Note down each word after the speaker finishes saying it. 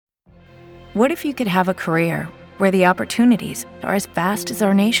What if you could have a career where the opportunities are as vast as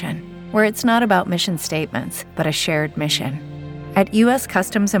our nation, where it's not about mission statements, but a shared mission? At U.S.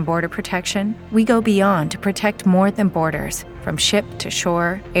 Customs and Border Protection, we go beyond to protect more than borders. From ship to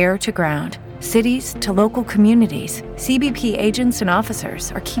shore, air to ground, cities to local communities, CBP agents and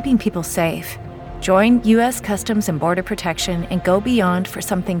officers are keeping people safe. Join U.S. Customs and Border Protection and go beyond for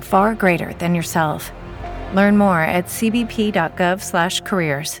something far greater than yourself. Learn more at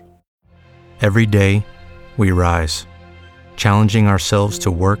cbp.gov/careers. Every day, we rise, challenging ourselves to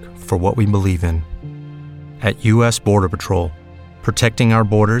work for what we believe in. At U.S. Border Patrol, protecting our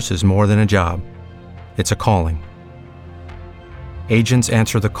borders is more than a job. It's a calling. Agents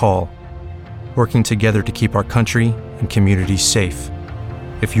answer the call, working together to keep our country and communities safe.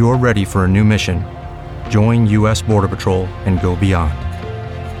 If you're ready for a new mission, join U.S. Border Patrol and go beyond.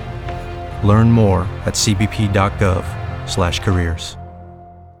 Learn more at cbp.gov/careers.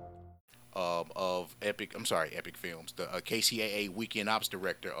 Epic Films, the KCAA Weekend Ops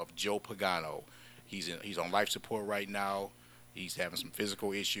Director of Joe Pagano. He's on life support right now. He's having some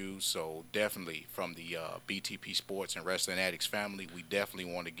physical issues, so definitely from the BTP Sports and Wrestling Addicts family, we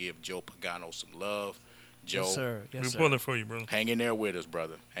definitely want to give Joe Pagano some love. Joe, yes, sir. We're pulling for you, brother. Hang in there with us,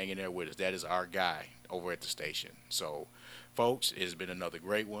 brother. Hang in there with us. That is our guy over at the station. So, folks, it's been another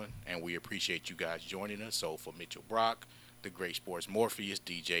great one, and we appreciate you guys joining us. So, for Mitchell Brock, the Great Sports Morpheus,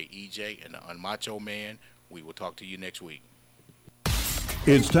 DJ EJ, and the Unmacho Man, we will talk to you next week.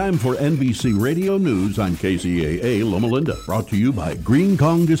 It's time for NBC Radio News on KCAA Loma Linda. Brought to you by Green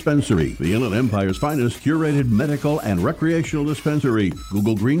Kong Dispensary, the Inland Empire's finest curated medical and recreational dispensary.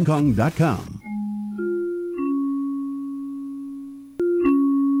 Google greenkong.com.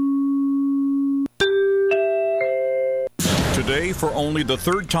 Today, for only the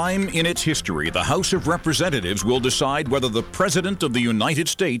third time in its history, the House of Representatives will decide whether the President of the United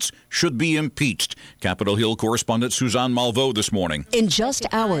States should be impeached. Capitol Hill correspondent Suzanne Malveaux this morning. In just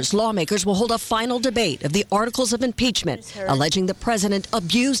hours, lawmakers will hold a final debate of the articles of impeachment, alleging the president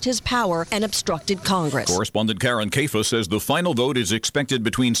abused his power and obstructed Congress. Correspondent Karen Kafa says the final vote is expected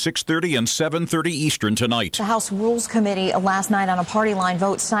between 6:30 and 7:30 Eastern tonight. The House Rules Committee last night on a party line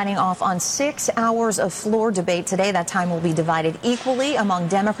vote signing off on 6 hours of floor debate today. That time will be divided equally among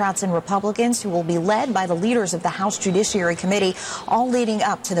Democrats and Republicans, who will be led by the leaders of the House Judiciary Committee, all leading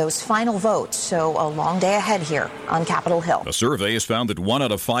up to those final votes. So a long day ahead here on Capitol Hill. A survey has found that 1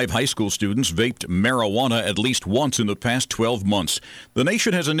 out of 5 high school students vaped marijuana at least once in the past 12 months. The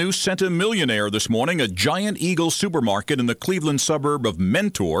nation has a new centimillionaire this morning. A Giant Eagle supermarket in the Cleveland suburb of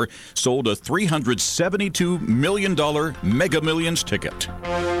Mentor sold a $372 million Mega Millions ticket.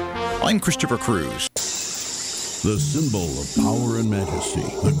 I'm Christopher Cruz. The symbol of power and majesty,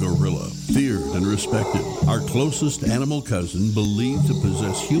 the gorilla, feared and respected. Our closest animal cousin, believed to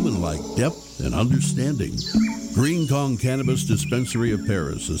possess human-like depth and understanding. Green Kong Cannabis Dispensary of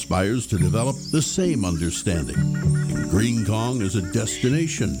Paris aspires to develop the same understanding. Green Kong is a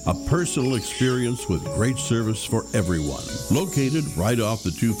destination, a personal experience with great service for everyone. Located right off the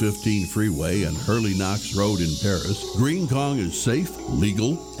 215 freeway and Hurley Knox Road in Paris, Green Kong is safe,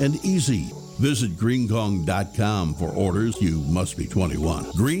 legal, and easy. Visit greenkong.com for orders. You must be 21.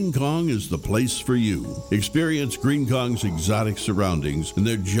 Green Kong is the place for you. Experience Green Kong's exotic surroundings in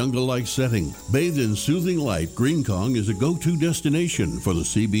their jungle-like setting. Bathed in soothing light, Green Kong is a go-to destination for the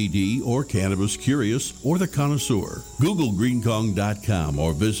CBD or cannabis curious or the connoisseur. Google greenkong.com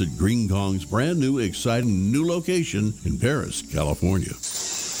or visit Green Kong's brand new, exciting new location in Paris, California.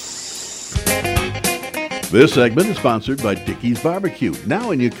 This segment is sponsored by Dickey's Barbecue,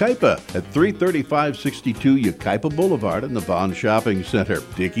 now in Yucaipa at 33562 Yucaipa Boulevard in the Vaughn Shopping Center.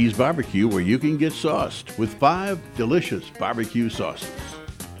 Dickey's Barbecue, where you can get sauced with 5 delicious barbecue sauces.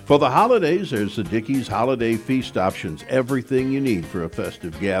 For the holidays, there's the Dickey's Holiday Feast options. Everything you need for a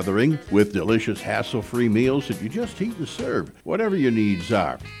festive gathering with delicious, hassle-free meals that you just heat and serve, whatever your needs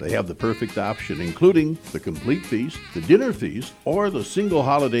are. They have the perfect option, including the complete feast, the dinner feast, or the single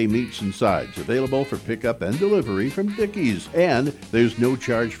holiday meats and sides, available for pickup and delivery from Dickey's. And there's no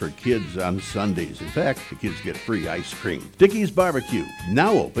charge for kids on Sundays. In fact, the kids get free ice cream. Dickey's Barbecue,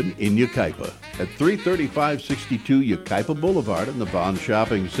 now open in Yucaipa at 33562 Yucaipa Boulevard in the Vaughn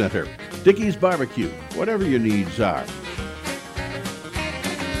Shopping Center. Dickey's Barbecue, whatever your needs are.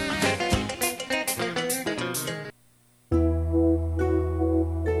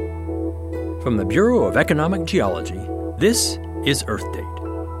 From the Bureau of Economic Geology, this is Earth Date.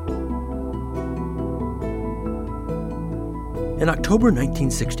 In October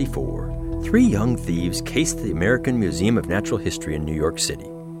 1964, 3 young thieves cased the American Museum of Natural History in New York City.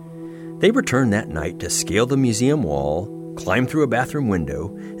 They returned that night to scale the museum wall, climb through a bathroom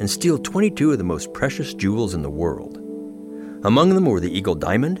window, and steal 22 of the most precious jewels in the world. Among them were the Eagle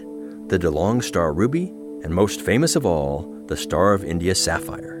Diamond, the DeLong Star Ruby, and most famous of all, the Star of India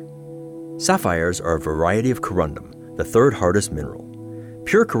Sapphire. Sapphires are a variety of corundum, the third hardest mineral.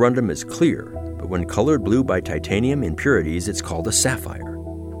 Pure corundum is clear, but when colored blue by titanium impurities, it's called a sapphire.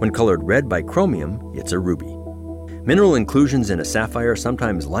 When colored red by chromium, it's a ruby. Mineral inclusions in a sapphire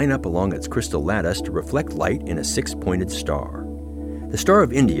sometimes line up along its crystal lattice to reflect light in a six-pointed star. The Star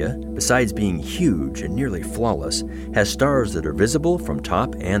of India, besides being huge and nearly flawless, has stars that are visible from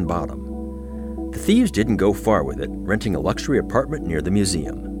top and bottom. The thieves didn't go far with it, renting a luxury apartment near the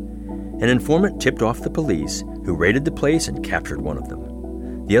museum. An informant tipped off the police, who raided the place and captured one of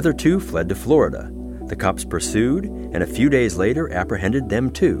them. The other two fled to Florida. The cops pursued, and a few days later apprehended them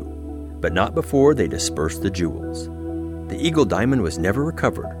too, but not before they dispersed the jewels. The Eagle Diamond was never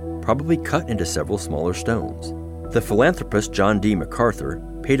recovered, probably cut into several smaller stones. The philanthropist John D. MacArthur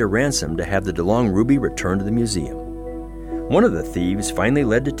paid a ransom to have the DeLong Ruby returned to the museum. One of the thieves finally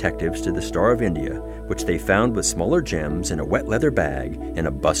led detectives to the Star of India, which they found with smaller gems in a wet leather bag in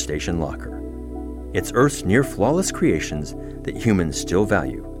a bus station locker. It's Earth's near-flawless creations that humans still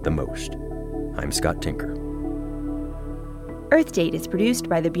value the most. I'm Scott Tinker. Earth Date is produced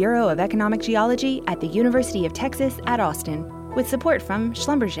by the Bureau of Economic Geology at the University of Texas at Austin, with support from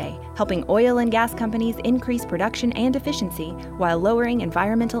Schlumberger, helping oil and gas companies increase production and efficiency while lowering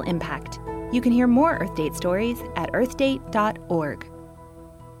environmental impact. You can hear more Earth Date stories at earthdate.org.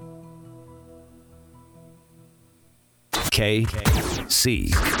 KCAA.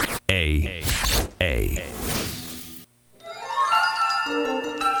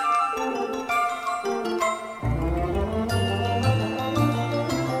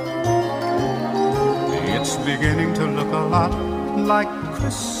 It's beginning to look a lot like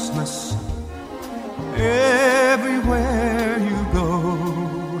Christmas everywhere you go.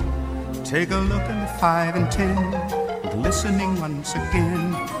 Take a look at the 5 and 10, glistening once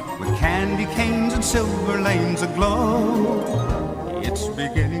again, with candy canes and silver lanes aglow. It's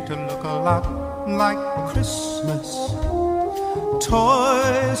beginning to look a lot like Christmas,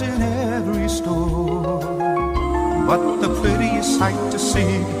 toys in every store. But the prettiest sight to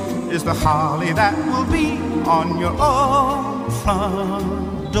see is the holly that will be on your own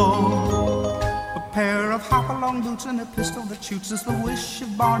front door. A pair of hop-along boots and a pistol that shoots is the wish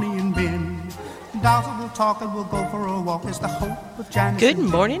of Barney and Ben. Dolls will talk and we'll go for a walk is the hope of Janice. Good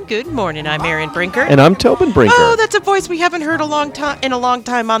morning. I'm Erin Brinker. And I'm Tobin Brinker. Oh, that's a voice we haven't heard in a long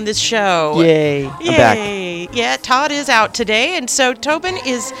time on this show. Yay. I'm back. Yeah, Todd is out today, and so Tobin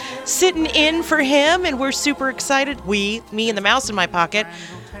is sitting in for him, and we're super excited. Me and the mouse in my pocket.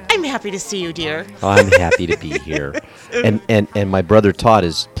 I'm happy to see you, dear. I'm happy to be here. And my brother Todd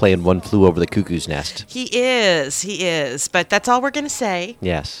is playing One Flew Over the Cuckoo's Nest. He is. But that's all we're going to say.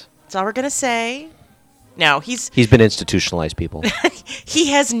 Yes. That's all we're going to say. No, he's been institutionalized, people. He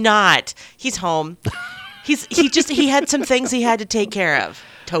has not. He's home. He had some things he had to take care of,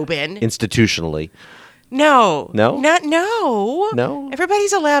 Tobin. Institutionally. No. No? No.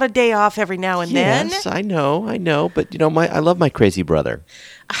 Everybody's allowed a day off every now and then. Yes, I know. But, I love my crazy brother.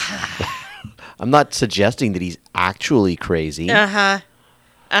 I'm not suggesting that he's actually crazy. Uh-huh.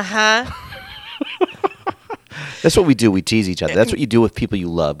 That's what we do. We tease each other. That's what you do with people you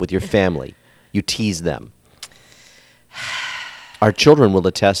love, with your family. You tease them. Our children will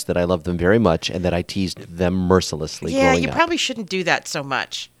attest that I love them very much and that I teased them mercilessly growing up. Yeah, you probably shouldn't do that so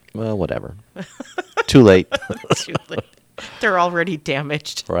much. Well, whatever. Too late. Too late. They're already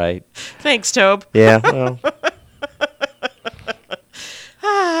damaged. Right. Thanks, Tobe. Yeah, well.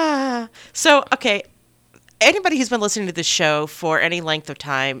 So, okay, anybody who's been listening to this show for any length of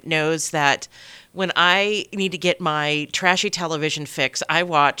time knows that when I need to get my trashy television fix, I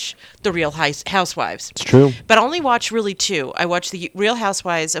watch The Real Housewives. It's true. But I only watch really two. I watch The Real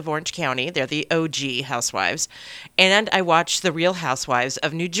Housewives of Orange County. They're the OG housewives. And I watch The Real Housewives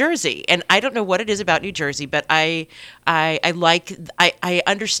of New Jersey. And I don't know what it is about New Jersey, but I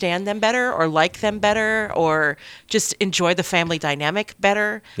understand them better or like them better or just enjoy the family dynamic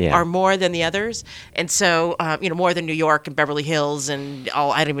better or more than the others. And so, more than New York and Beverly Hills and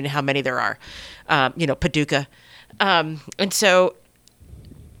I don't even know how many there are. Paducah. And so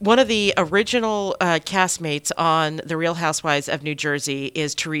one of the original castmates on The Real Housewives of New Jersey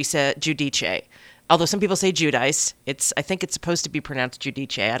is Teresa Giudice. Although some people say Giudice. I think it's supposed to be pronounced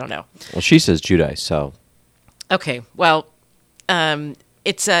Giudice. I don't know. Well, she says Giudice, so. Okay. Well,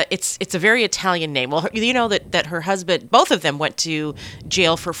 it's a very Italian name. Well, you know that her husband, both of them went to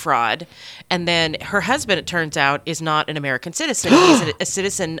jail for fraud. And then her husband, it turns out, is not an American citizen. He's a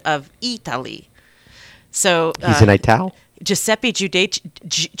citizen of Italy. So he's an Ital? Giuseppe Giudice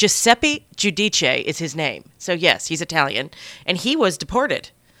is his name. So yes, he's Italian, and he was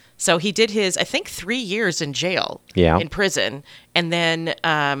deported. So he did his, I think, 3 years in jail, in prison, and then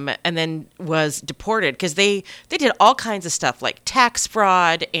was deported because they did all kinds of stuff like tax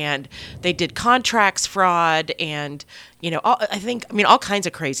fraud, and they did contracts fraud, and all kinds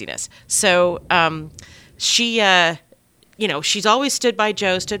of craziness. So she's always stood by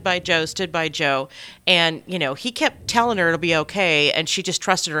Joe, and he kept telling her it'll be okay, and she just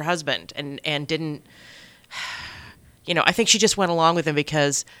trusted her husband and didn't. I think she just went along with him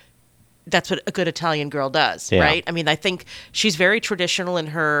because that's what a good Italian girl does, right? I mean, I think she's very traditional in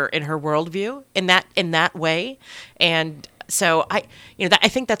her worldview in that way, and so I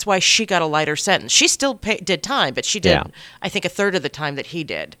think that's why she got a lighter sentence. She still did time, but she did I think a third of the time that he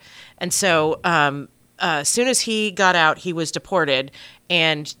did, and so as soon as he got out, he was deported,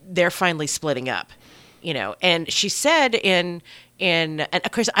 and they're finally splitting up, And she said and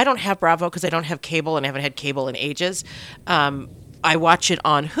of course I don't have Bravo because I don't have cable and I haven't had cable in ages. I watch it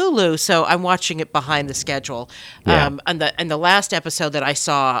on Hulu, so I'm watching it behind the schedule. And the last episode that I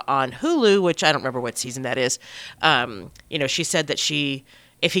saw on Hulu, which I don't remember what season that is, she said that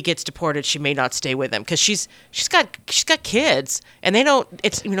if he gets deported, she may not stay with him because she's got kids, and they don't.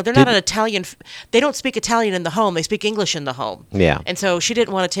 They're not an Italian. They don't speak Italian in the home. They speak English in the home. Yeah. And so she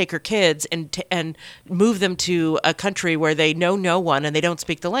didn't want to take her kids and move them to a country where they know no one and they don't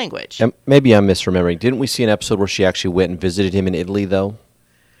speak the language. Maybe I'm misremembering. Didn't we see an episode where she actually went and visited him in Italy, though?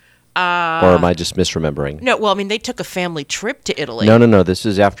 Or am I just misremembering? No, well, I mean, they took a family trip to Italy. No. This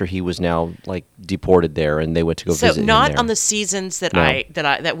is after he was now deported there, and they went to go visit him there. So not on the seasons that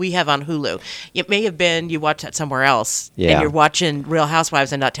we have on Hulu. It may have been you watch that somewhere else, and you're watching Real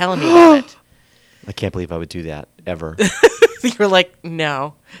Housewives and not telling me about it. I can't believe I would do that ever. You're like,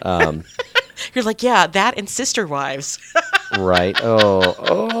 no. You're like, yeah, that and Sister Wives. Right.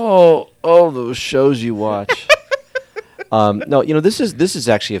 Oh, those shows you watch. No, this is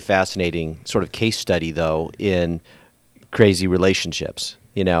actually a fascinating sort of case study, though, in crazy relationships,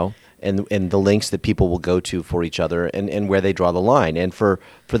 and the lengths that people will go to for each other and where they draw the line. And for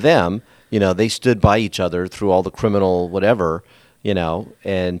them, they stood by each other through all the criminal whatever,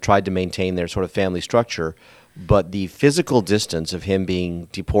 and tried to maintain their sort of family structure. But the physical distance of him being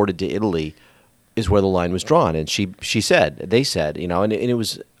deported to Italy is where the line was drawn. And they said, and it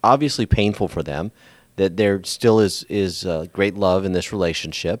was obviously painful for them, that there still is great love in this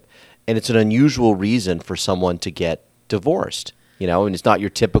relationship, and it's an unusual reason for someone to get divorced, and it's not your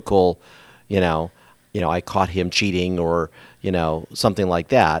typical, I caught him cheating or, something like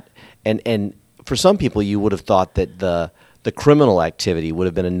that. And for some people, you would have thought that the criminal activity would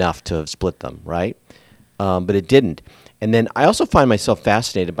have been enough to have split them, right? But it didn't. And then I also find myself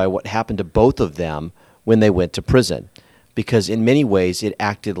fascinated by what happened to both of them when they went to prison, because in many ways it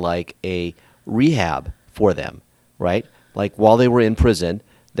acted like a rehab for them, right? Like while they were in prison,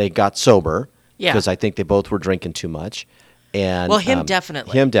 they got sober because I think they both were drinking too much. And him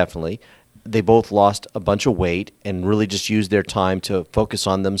definitely. They both lost a bunch of weight and really just used their time to focus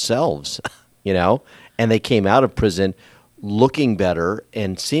on themselves, and they came out of prison looking better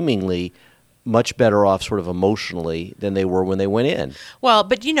and seemingly much better off sort of emotionally than they were when they went in. Well,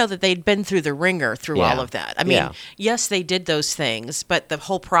 but that they'd been through the ringer through all of that. I mean, yes, they did those things, but the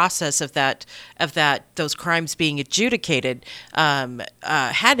whole process of those crimes being adjudicated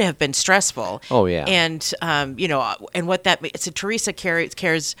had to have been stressful. Oh yeah. And and what that so Teresa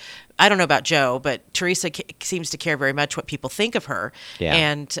cares. I don't know about Joe, but Teresa seems to care very much what people think of her. Yeah.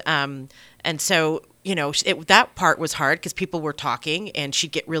 And so. That part was hard because people were talking, and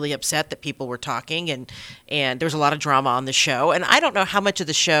she'd get really upset that people were talking, and there was a lot of drama on the show. And I don't know how much of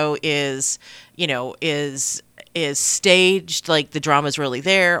the show is staged, like the drama's really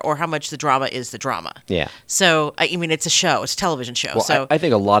there, or how much the drama is the drama. Yeah. So I mean, it's a show, it's a television show. Well, so I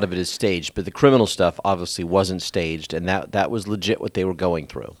think a lot of it is staged, but the criminal stuff obviously wasn't staged, and that was legit what they were going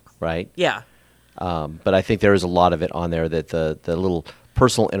through, right? Yeah. But I think there is a lot of it on there that the little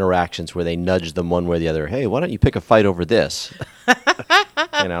personal interactions where they nudge them one way or the other. Hey, why don't you pick a fight over this?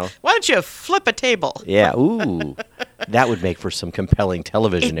 Why don't you flip a table? Yeah. Ooh, that would make for some compelling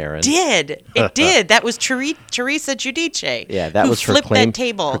television, Aaron. It did. That was Teresa Giudice. Yeah, that was her claim. That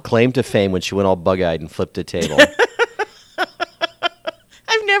table. Her claim to fame when she went all bug-eyed and flipped a table.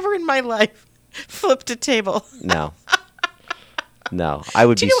 I've never in my life flipped a table. No, I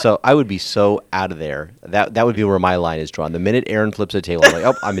would be so out of there. That would be where my line is drawn. The minute Aaron flips a table, I'm like,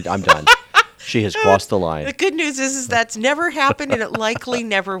 oh, I'm done. She has crossed the line. The good news is that's never happened, and it likely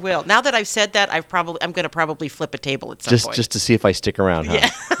never will. Now that I've said that, I'm going to probably flip a table at some point. Just to see if I stick around, huh? Yeah.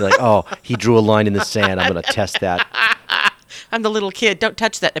 You're like, oh, he drew a line in the sand. I'm going to test that. I'm the little kid. Don't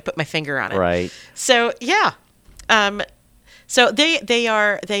touch that. I put my finger on it. Right. So yeah. So they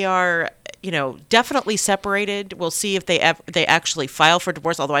are definitely separated. We'll see if they actually file for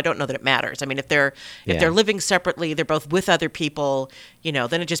divorce. Although I don't know that it matters. I mean, if they're living separately, they're both with other people.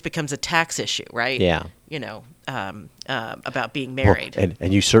 Then it just becomes a tax issue, right? Yeah. About being married. Well,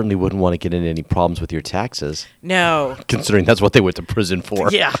 and you certainly wouldn't want to get into any problems with your taxes. No. Considering that's what they went to prison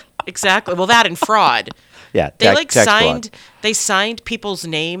for. Yeah, exactly. Well, that and fraud. Yeah, they signed people's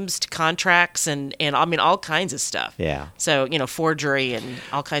names to contracts and I mean all kinds of stuff. Yeah. So, forgery and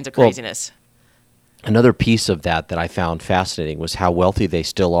all kinds of craziness. Another piece of that I found fascinating was how wealthy they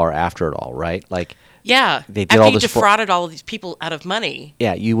still are after it all, right? Like yeah, they did after all you this defrauded all of these people out of money.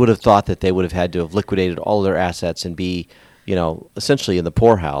 Yeah, you would have thought that they would have had to have liquidated all their assets and be, essentially in the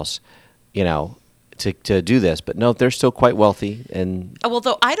poorhouse, to do this. But no, they're still quite wealthy. And well,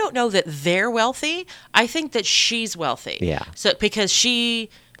 though I don't know that they're wealthy. I think that she's wealthy. Yeah. So because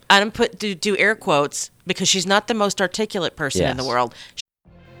I'm do air quotes because she's not the most articulate person in the world.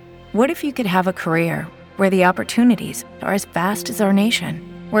 What if you could have a career where the opportunities are as vast as our nation?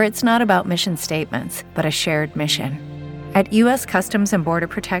 Where it's not about mission statements, but a shared mission. At U.S. Customs and Border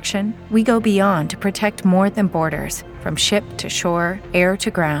Protection, we go beyond to protect more than borders. From ship to shore, air to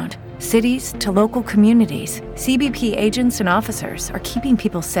ground, cities to local communities, CBP agents and officers are keeping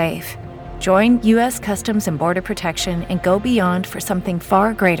people safe. Join U.S. Customs and Border Protection and go beyond for something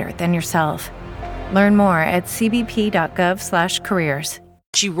far greater than yourself. Learn more at cbp.gov/careers.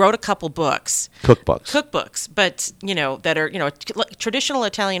 She wrote a couple books. Cookbooks, but that are traditional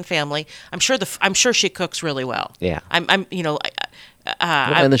Italian family. I'm sure she cooks really well. Yeah. And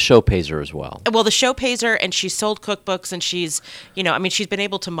the show pays her as well. Well, the show pays her, and she's sold cookbooks, and she's she's been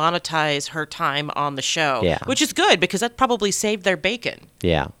able to monetize her time on the show, which is good because that probably saved their bacon.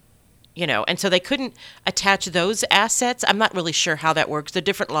 Yeah. And so they couldn't attach those assets. I'm not really sure how that works. There are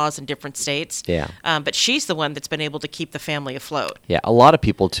different laws in different states. Yeah. But she's the one that's been able to keep the family afloat. Yeah, a lot of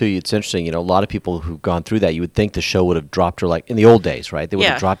people, too, it's interesting, a lot of people who've gone through that, you would think the show would have dropped her like, in the old days, right? They would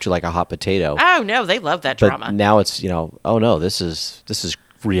have dropped her like a hot potato. Oh, no, they love that drama. But now it's, oh, no, this is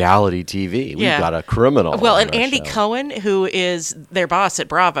reality TV. We've got a criminal. Well, and Andy Cohen, who is their boss at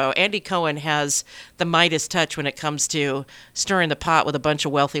Bravo, Andy Cohen has the Midas touch when it comes to stirring the pot with a bunch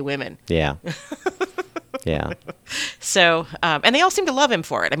of wealthy women. Yeah. Yeah. So, and they all seem to love him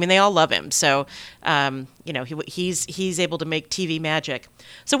for it. I mean, they all love him. So, he's able to make TV magic.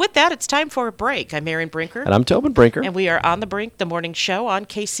 So with that, it's time for a break. I'm Erin Brinker. And I'm Tobin Brinker. And we are on the Brink, the morning show on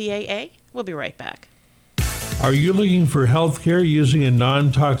KCAA. We'll be right back. Are you looking for health care using a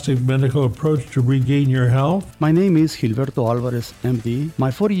non-toxic medical approach to regain your health? My name is Gilberto Alvarez, MD. My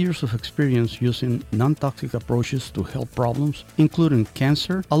 40 years of experience using non-toxic approaches to health problems, including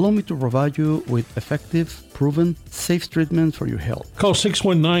cancer, allow me to provide you with effective, proven, safe treatment for your health. Call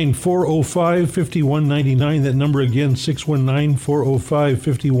 619-405-5199. That number again,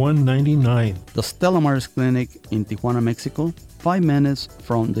 619-405-5199. The Stella Maris Clinic in Tijuana, Mexico, 5 minutes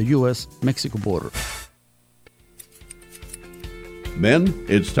from the U.S.-Mexico border. Men,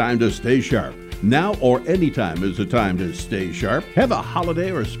 it's time to stay sharp. Now or anytime is the time to stay sharp. Have a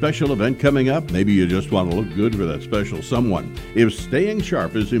holiday or special event coming up. Maybe you just want to look good for that special someone. If staying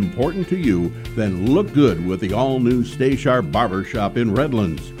sharp is important to you, then look good with the all-new Stay Sharp Barber Shop in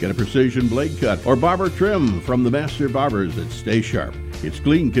Redlands. Get a precision blade cut or barber trim from the master barbers at Stay Sharp. It's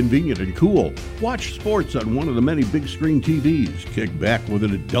clean, convenient, and cool. Watch sports on one of the many big screen TVs. Kick back with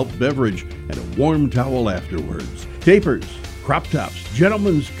an adult beverage and a warm towel afterwards. Tapers, crop tops,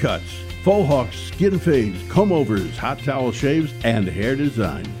 gentlemen's cuts, faux hawks, skin fades, comb-overs, hot towel shaves, and hair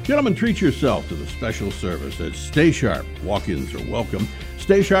design. Gentlemen, treat yourself to the special service at Stay Sharp. Walk-ins are welcome.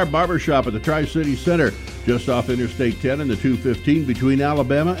 Stay Sharp Barbershop at the Tri-City Center, just off Interstate 10 and the 215 between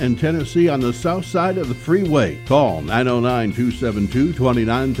Alabama and Tennessee on the south side of the freeway. Call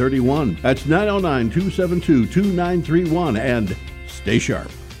 909-272-2931. That's 909-272-2931 and stay sharp.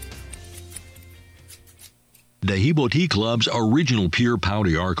 Dehibo Tea Club's original pure Pau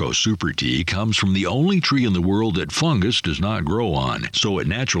d'Arco Super Tea comes from the only tree in the world that fungus does not grow on, so it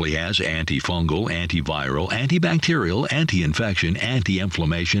naturally has antifungal, antiviral, antibacterial, anti-infection,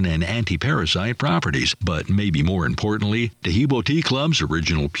 anti-inflammation, and anti-parasite properties. But maybe more importantly, Dehibo Tea Club's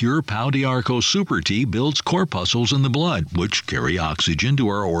original pure Pau d'Arco Super Tea builds corpuscles in the blood, which carry oxygen to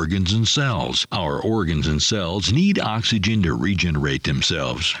our organs and cells. Our organs and cells need oxygen to regenerate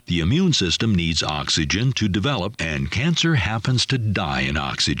themselves. The immune system needs oxygen to develop, and cancer happens to die in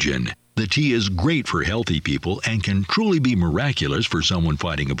oxygen. The tea is great for healthy people and can truly be miraculous for someone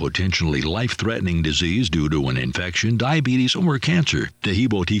fighting a potentially life-threatening disease due to an infection, diabetes, or cancer.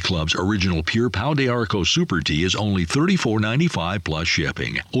 Tahibo Tea Club's original Pure Pau de Arco Super Tea is only $34.95 plus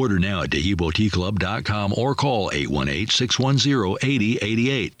shipping. Order now at TahiboTeaClub.com or call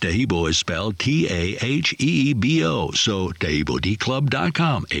 818-610-8088. Tahibo is spelled T-A-H-E-E-B-O, so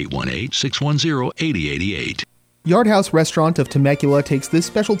TahiboTeaClub.com, 818-610-8088. Yard House Restaurant of Temecula takes this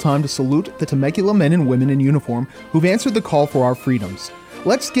special time to salute the Temecula men and women in uniform who've answered the call for our freedoms.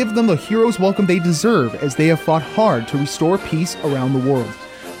 Let's give them the hero's welcome they deserve as they have fought hard to restore peace around the world.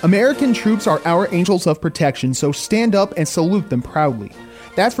 American troops are our angels of protection, so stand up and salute them proudly.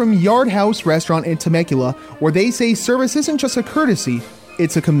 That's from Yard House Restaurant in Temecula, where they say service isn't just a courtesy,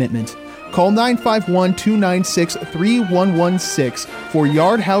 it's a commitment. Call 951-296-3116 for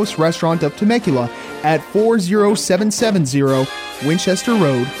Yard House Restaurant of Temecula at 40770 Winchester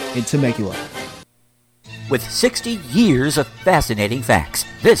Road in Temecula. With 60 years of fascinating facts,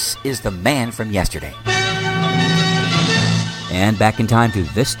 this is The Man from Yesterday. And back in time to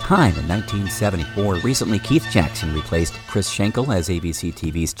this time in 1974, recently Keith Jackson replaced Chris Schenkel as ABC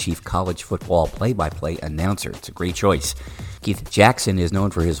TV's chief college football play-by-play announcer. It's a great choice. Keith Jackson is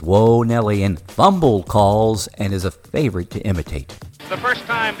known for his whoa, Nelly, and fumble calls and is a favorite to imitate. The first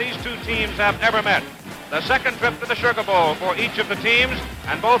time these two teams have ever met. The second trip to the Sugar Bowl for each of the teams,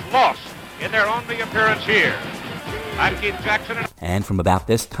 and both lost in their only appearance here. I'm Keith Jackson. And from about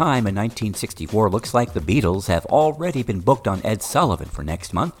this time in 1964, looks like the Beatles have already been booked on Ed Sullivan for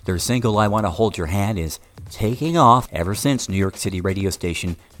next month. Their single, I Want to Hold Your Hand, is taking off ever since New York City radio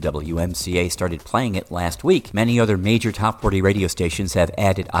station WMCA started playing it last week. Many other major top 40 radio stations have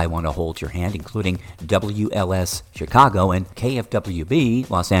added I Want to Hold Your Hand, including WLS Chicago and KFWB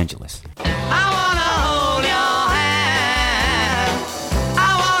Los Angeles.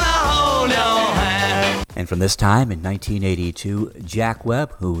 And from this time in 1982, Jack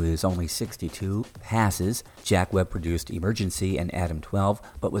Webb, who is only 62, passes. Jack Webb produced Emergency and Adam 12,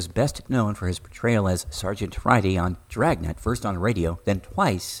 but was best known for his portrayal as Sergeant Friday on Dragnet, first on radio, then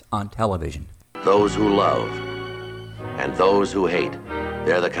twice on television. Those who love and those who hate,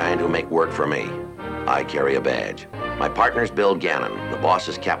 they're the kind who make work for me. I carry a badge. My partner's Bill Gannon. The boss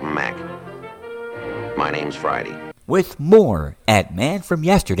is Captain Mac. My name's Friday. With more at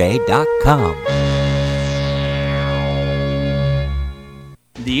manfromyesterday.com.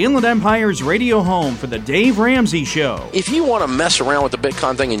 The Inland Empire's radio home for the Dave Ramsey Show. If you want to mess around with the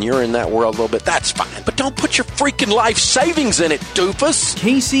Bitcoin thing and you're in that world a little bit, that's fine. But don't put your freaking life savings in it, doofus.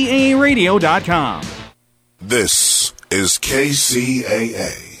 KCAAradio.com. This is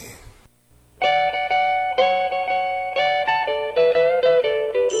KCAA.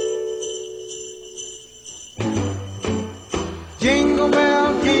 Jingle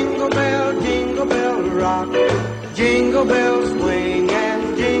bell, jingle bell, jingle bell rock. Jingle bells swing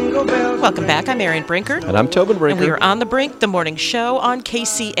and jingle bells. Welcome back. I'm Erin Brinker. And I'm Tobin Brinker. And we are on The Brink, the morning show on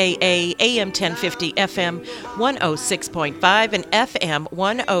KCAA, AM 1050, FM 106.5, and FM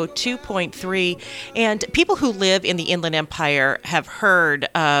 102.3. And people who live in the Inland Empire have heard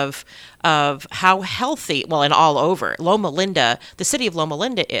of how healthy, well, and all over, Loma Linda, the city of Loma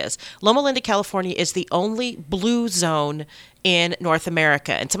Linda is. Loma Linda, California is the only blue zone in North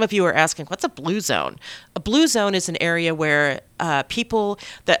America. And some of you are asking, what's a blue zone? A blue zone is an area where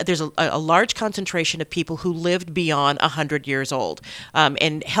there's a large concentration of people who lived beyond 100 years old.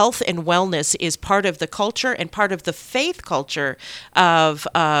 And health and wellness is part of the culture and part of the faith culture of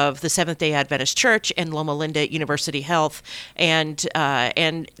the Seventh-day Adventist Church and Loma Linda University Health. And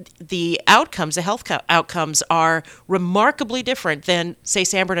the outcomes, the health outcomes are remarkably different than, say,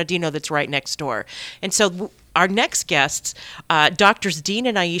 San Bernardino that's right next door. And so our next guests, Doctors Dean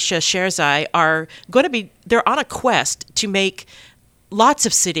and Aisha Sherzai, are going to they're on a quest to make lots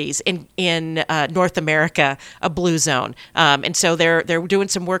of cities in North America a blue zone. And so they're doing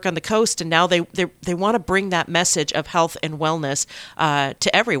some work on the coast, and now they want to bring that message of health and wellness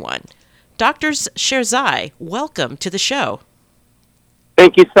to everyone. Doctors Sherzai, welcome to the show.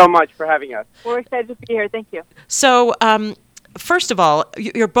 Thank you so much for having us. We're excited to be here. Thank you. So, first of all,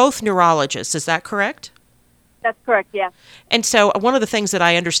 you're both neurologists, is that correct? That's correct, yeah. And so one of the things that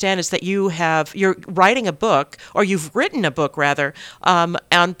I understand is that you're writing a book, or you've written a book rather,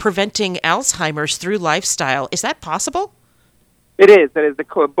 on preventing Alzheimer's through lifestyle. Is that possible? It is. The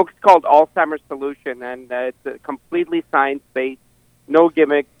book's called Alzheimer's Solution, and it's completely science-based, no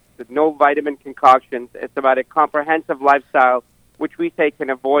gimmicks, no vitamin concoctions. It's about a comprehensive lifestyle, which we say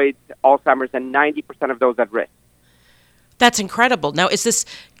can avoid Alzheimer's and 90% of those at risk. That's incredible. Now,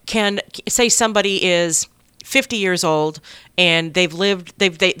 say somebody is 50 years old and they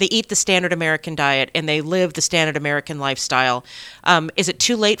eat the standard American diet and they live the standard American lifestyle, is it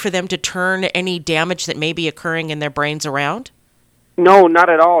too late for them to turn any damage that may be occurring in their brains around? No, not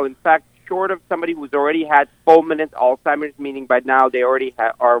at all. In fact, short of somebody who's already had fulminant Alzheimer's, meaning by now they already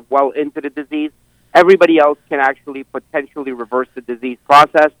are well into the disease, everybody else can actually potentially reverse the disease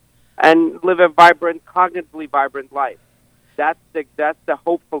process and live a vibrant, cognitively vibrant life. That's the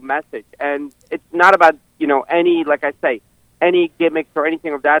hopeful message. And it's not about, any gimmicks or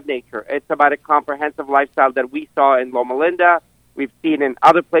anything of that nature. It's about a comprehensive lifestyle that we saw in Loma Linda, we've seen in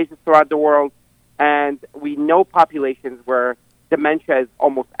other places throughout the world, and we know populations where dementia is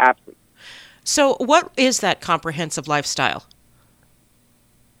almost absent. So what is that comprehensive lifestyle?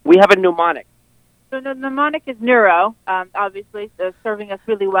 We have a mnemonic. So the mnemonic is neuro, obviously, serving us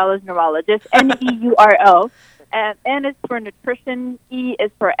really well as neurologists, N-E-U-R-O. N is for nutrition, E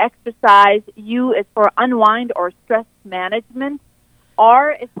is for exercise, U is for unwind or stress management,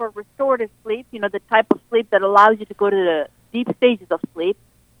 R is for restorative sleep, the type of sleep that allows you to go to the deep stages of sleep,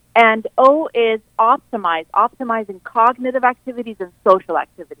 and O is optimizing cognitive activities and social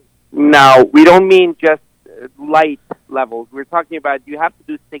activities. Now, we don't mean just light levels. We're talking about you have to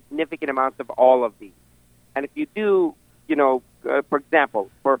do significant amounts of all of these. And if you do, for example,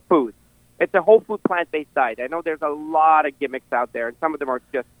 for food, it's a whole food plant-based diet. I know there's a lot of gimmicks out there, and some of them are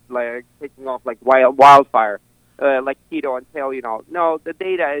just like taking off like wildfire, like keto and paleo. No, the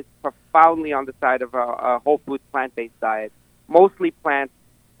data is profoundly on the side of a whole food plant-based diet, mostly plants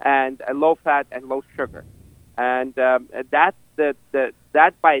and low fat and low sugar. And that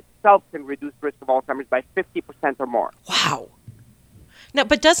by itself can reduce risk of Alzheimer's by 50% or more. Wow. Now,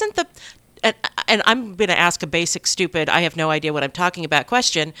 but doesn't and I'm going to ask a basic, stupid, I have no idea what I'm talking about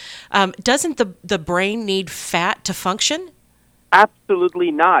question. Doesn't the brain need fat to function? Absolutely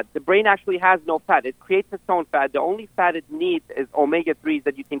not. The brain actually has no fat. It creates its own fat. The only fat it needs is omega-3s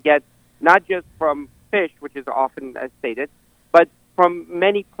that you can get not just from fish, which is often stated, but from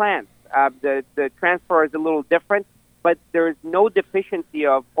many plants. The transfer is a little different, but there is no deficiency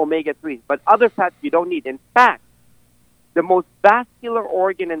of omega-3s. But other fats you don't need. In fact, the most vascular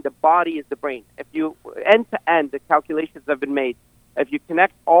organ in the body is the brain. If you, end to end, the calculations have been made. If you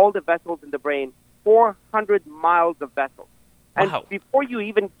connect all the vessels in the brain, 400 miles of vessels. And before you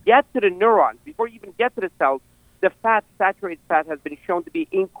even get to the neurons, before you even get to the cells, the fat, saturated fat, has been shown to be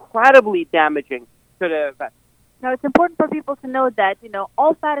incredibly damaging to the vessels. Now, it's important for people to know that,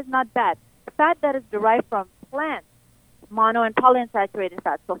 all fat is not bad. Fat that is derived from plants, mono and polyunsaturated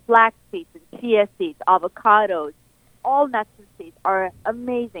fats, so flax seeds and chia seeds, avocados, all nuts and seeds are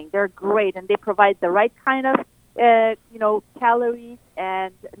amazing. They're great, and they provide the right kind of, calories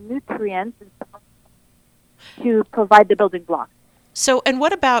and nutrients to provide the building blocks. So, and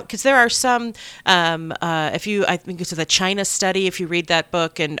what about, because there are some, I think it's the China study, if you read that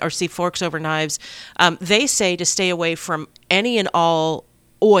book or see Forks Over Knives, they say to stay away from any and all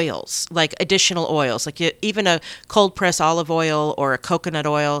oils, like additional oils, like even a cold press olive oil or a coconut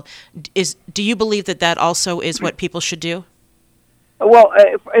oil. Do you believe that also is what people should do? Well,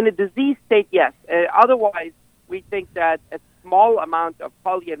 in a disease state, yes. Otherwise, we think that a small amount of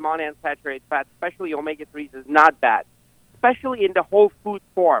poly and monounsaturated fat, especially omega-3s, is not bad, especially in the whole food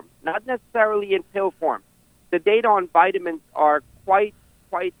form, not necessarily in pill form. The data on vitamins are quite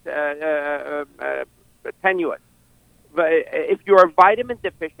tenuous. But if you're vitamin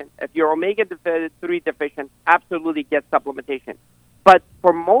deficient, if you're omega-3 deficient, absolutely get supplementation. But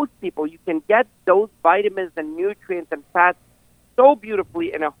for most people, you can get those vitamins and nutrients and fats so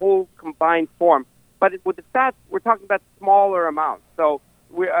beautifully in a whole combined form. But with the fats, we're talking about smaller amounts. So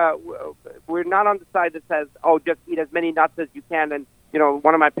we're not on the side that says, just eat as many nuts as you can. And,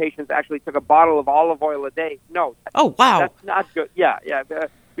 one of my patients actually took a bottle of olive oil a day. No. Oh, wow. That's not good. Yeah,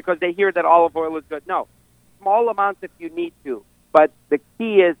 because they hear that olive oil is good. No. Small amounts if you need to, but the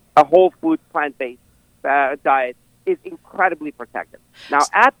key is a whole food plant-based diet is incredibly protective. Now,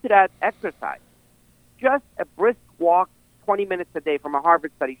 add to that exercise. Just a brisk walk 20 minutes a day from a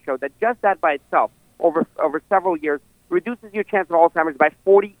Harvard study showed that just that by itself, over several years, reduces your chance of Alzheimer's by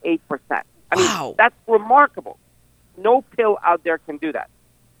 48%. I mean, that's remarkable. No pill out there can do that.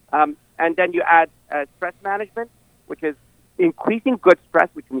 And then you add stress management, which is increasing good stress,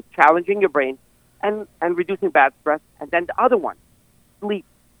 which means challenging your brain, and reducing bad stress. And then the other one, sleep.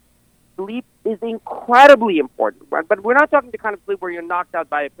 Sleep is incredibly important. But we're not talking the kind of sleep where you're knocked out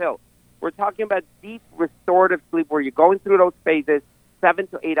by a pill. We're talking about deep restorative sleep where you're going through those phases 7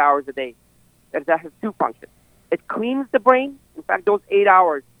 to 8 hours a day. And that has two functions. It cleans the brain. In fact, those 8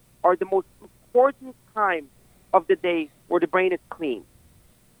 hours are the most important time of the day where the brain is clean.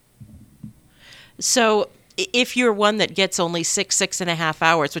 So if you're one that gets only 6.5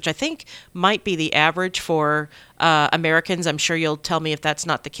 hours, which I think might be the average for Americans, I'm sure you'll tell me if that's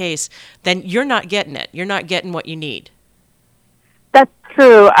not the case, then you're not getting it. You're not getting what you need. That's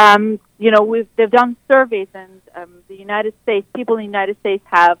true. They've done surveys, and the United States, people in the United States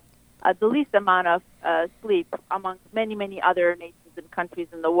have the least amount of sleep among many, many other nations and countries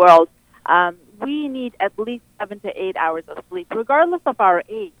in the world. We need at least 7 to 8 hours of sleep, regardless of our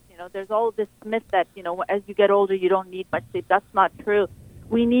age. There's all this myth that, as you get older, you don't need much sleep. That's not true.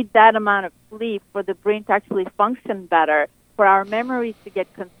 We need that amount of sleep for the brain to actually function better, for our memories to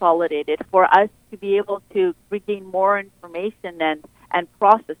get consolidated, for us to be able to regain more information and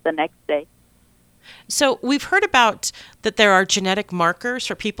process the next day. So we've heard about that there are genetic markers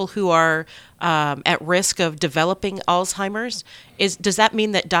for people who are at risk of developing Alzheimer's. Does that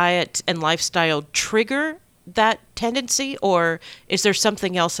mean that diet and lifestyle trigger that tendency, or is there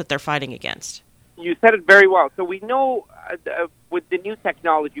something else that they're fighting against? You said it very well. So we know with the new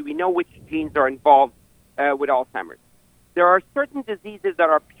technology, we know which genes are involved with Alzheimer's. There are certain diseases that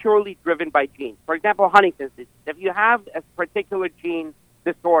are purely driven by genes. For example, Huntington's disease. If you have a particular gene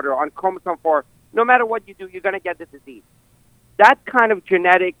disorder on chromosome 4, no matter what you do, you're going to get the disease. That kind of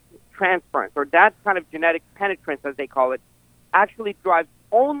genetic transference, or that kind of genetic penetrance, as they call it, actually drives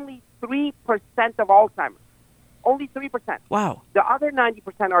only 3% of Alzheimer's. Only 3%. Wow. The other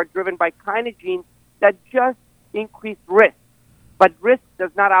 90% are driven by kind of genes that just increase risk. But risk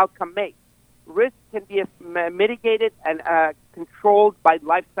does not outcome make. Risk can be mitigated and controlled by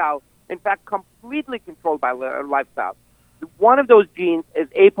lifestyle. In fact, completely controlled by lifestyle. One of those genes is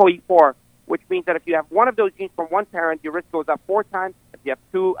ApoE4, which means that if you have one of those genes from one parent, your risk goes up 4 times. If you have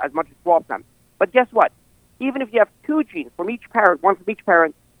 2, as much as 12 times. But guess what? Even if you have 2 genes from each parent, one from each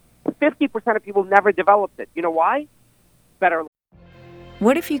parent, 50% of people never developed it. You know why? Better.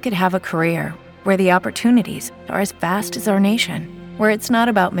 What if you could have a career where the opportunities are as vast as our nation, where it's not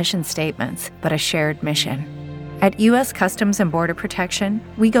about mission statements, but a shared mission? At U.S. Customs and Border Protection,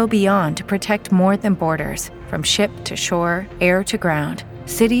 we go beyond to protect more than borders, from ship to shore, air to ground,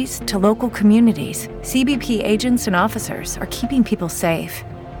 cities to local communities. CBP agents and officers are keeping people safe.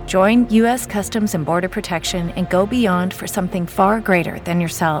 Join U.S. Customs and Border Protection and go beyond for something far greater than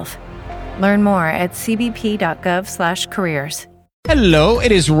yourself. Learn more at cbp.gov/careers. Hello,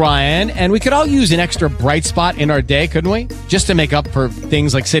 it is Ryan, and we could all use an extra bright spot in our day, couldn't we? Just to make up for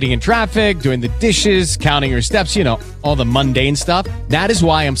things like sitting in traffic, doing the dishes, counting your steps, all the mundane stuff. That is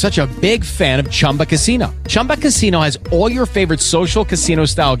why I'm such a big fan of Chumba Casino. Chumba Casino has all your favorite social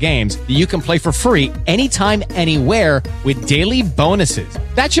casino-style games that you can play for free anytime, anywhere with daily bonuses.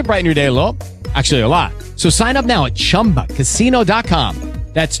 That should brighten your day a little. Actually, a lot. So sign up now at ChumbaCasino.com.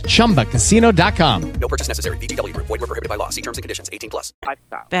 That's ChumbaCasino.com. No purchase necessary. VGW Group. Void where prohibited by law. See terms and conditions. 18+.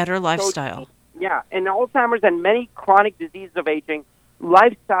 Lifestyle. Better lifestyle. So, in Alzheimer's and many chronic diseases of aging,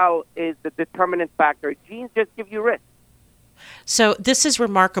 lifestyle is the determinant factor. Genes just give you risk. So this is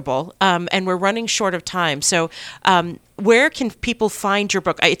remarkable, and we're running short of time. So where can people find your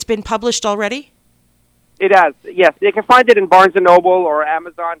book? It's been published already? It has, yes. They can find it in Barnes & Noble or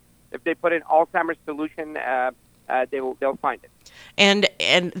Amazon. If they put in Alzheimer's Solution, they'll find it. And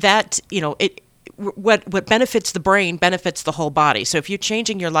that, what benefits the brain benefits the whole body. So if you're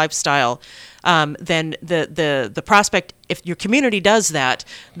changing your lifestyle, then the prospect, if your community does that,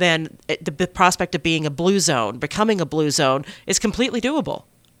 then the prospect of being a blue zone, becoming a blue zone, is completely doable.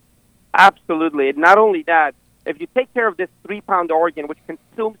 Absolutely. And not only that, if you take care of this 3-pound organ, which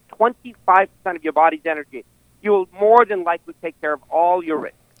consumes 25% of your body's energy, you will more than likely take care of all your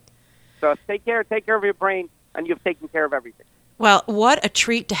risks. So take care of your brain, and you've taken care of everything. Well, what a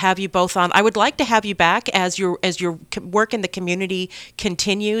treat to have you both on. I would like to have you back as your work in the community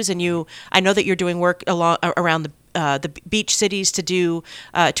continues, and I know that you're doing work around the beach cities to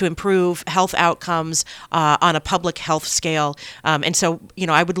improve health outcomes on a public health scale, and so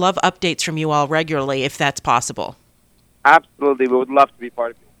I would love updates from you all regularly if that's possible. Absolutely, we would love to be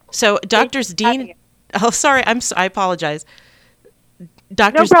part of it. So, Doctors Dean, I apologize.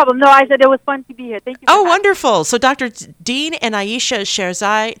 No problem. No, I said it was fun to be here. Thank you. Oh, wonderful. So Dr. Dean and Ayesha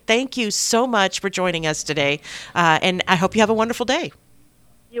Sherzai, thank you so much for joining us today. And I hope you have a wonderful day.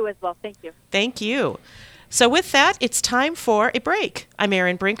 You as well. Thank you. Thank you. So with that, it's time for a break. I'm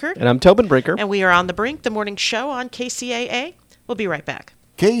Erin Brinker. And I'm Tobin Brinker. And we are on The Brink, the morning show on KCAA. We'll be right back.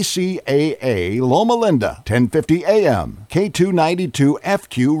 KCAA Loma Linda, 1050 AM,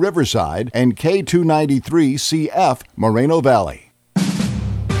 K292FQ Riverside, and K293CF Moreno Valley.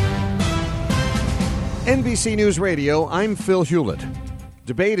 NBC News Radio, I'm Phil Hewlett.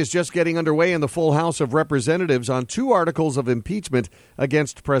 Debate is just getting underway in the full House of Representatives on 2 articles of impeachment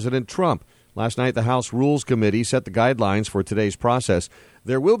against President Trump. Last night, the House Rules Committee set the guidelines for today's process.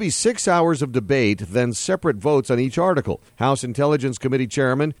 There will be 6 hours of debate, then separate votes on each article. House Intelligence Committee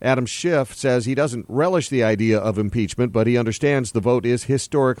Chairman Adam Schiff says he doesn't relish the idea of impeachment, but he understands the vote is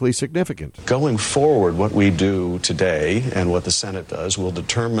historically significant. Going forward, what we do today and what the Senate does will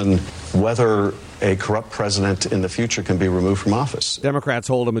determine whether a corrupt president in the future can be removed from office. Democrats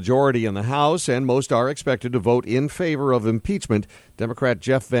hold a majority in the House, and most are expected to vote in favor of impeachment. Democrat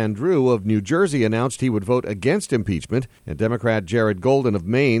Jeff Van Drew of New Jersey announced he would vote against impeachment, and Democrat Jared Golden of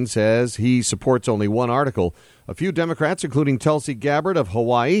Maine says he supports only one article. A few Democrats, including Tulsi Gabbard of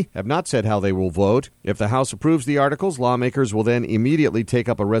Hawaii, have not said how they will vote. If the House approves the articles, lawmakers will then immediately take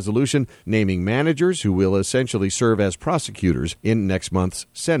up a resolution naming managers who will essentially serve as prosecutors in next month's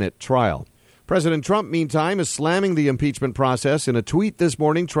Senate trial. President Trump, meantime, is slamming the impeachment process. In a tweet this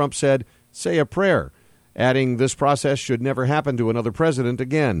morning, Trump said, "Say a prayer," adding this process should never happen to another president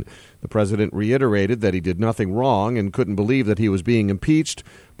again. The president reiterated that he did nothing wrong and couldn't believe that he was being impeached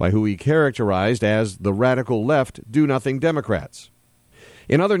by who he characterized as the radical left do-nothing Democrats.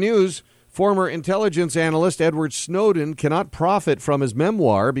 In other news, former intelligence analyst Edward Snowden cannot profit from his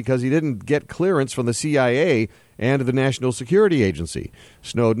memoir because he didn't get clearance from the CIA and the National Security Agency.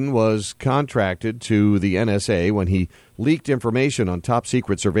 Snowden was contracted to the NSA when he leaked information on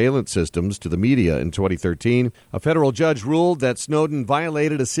top-secret surveillance systems to the media in 2013. A federal judge ruled that Snowden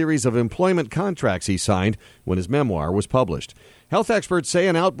violated a series of employment contracts he signed when his memoir was published. Health experts say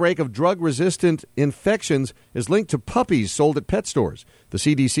an outbreak of drug-resistant infections is linked to puppies sold at pet stores. The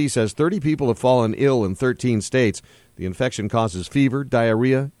CDC says 30 people have fallen ill in 13 states. The infection causes fever,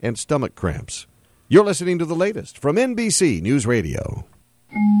 diarrhea, and stomach cramps. You're listening to the latest from NBC News Radio.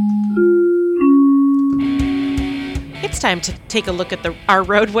 It's time to take a look at our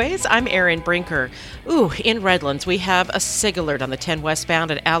roadways. I'm Erin Brinker. In Redlands, we have a SIG alert on the 10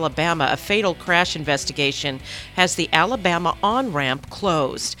 westbound at Alabama. A fatal crash investigation has the Alabama on-ramp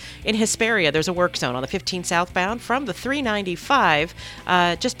closed. In Hesperia, there's a work zone on the 15 southbound from the 395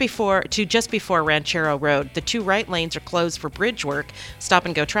 just before Ranchero Road. The 2 right lanes are closed for bridge work.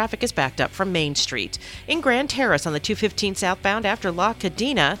 Stop-and-go traffic is backed up from Main Street. In Grand Terrace on the 215 southbound after La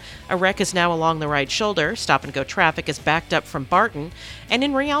Cadena, a wreck is now along the right shoulder. Stop-and-go traffic is backed up from Barton. And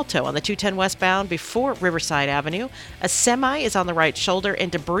in Rialto on the 210 westbound before Riverside Avenue, a semi is on the right shoulder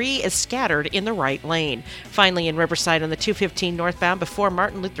and debris is scattered in the right lane. Finally, in Riverside on the 215 northbound before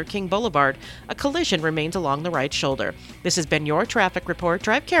Martin Luther King Boulevard, a collision remains along the right shoulder. This has been your traffic report.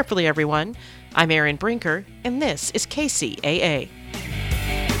 Drive carefully, everyone. I'm Erin Brinker, and this is KCAA.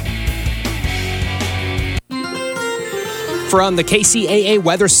 From the KCAA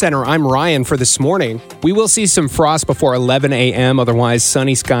Weather Center, I'm Ryan for this morning. We will see some frost before 11 a.m., otherwise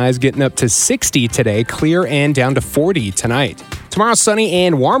sunny skies getting up to 60 today, clear and down to 40 tonight. Tomorrow, sunny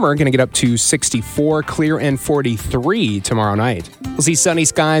and warmer, going to get up to 64, clear and 43 tomorrow night. We'll see sunny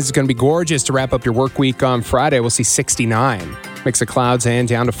skies. It's going to be gorgeous to wrap up your work week on Friday. We'll see 69, mix of clouds and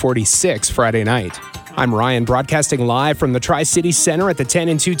down to 46 Friday night. I'm Ryan, broadcasting live from the Tri-City Center at the 10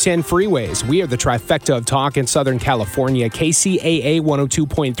 and 210 freeways. We are the trifecta of talk in Southern California. KCAA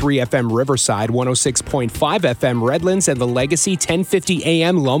 102.3 FM Riverside, 106.5 FM Redlands, and the Legacy 1050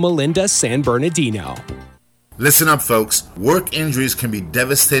 AM Loma Linda, San Bernardino. Listen up, folks. Work injuries can be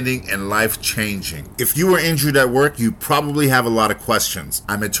devastating and life-changing. If you were injured at work, you probably have a lot of questions.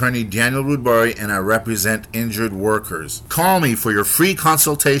 I'm attorney Daniel Rudbury, and I represent injured workers. Call me for your free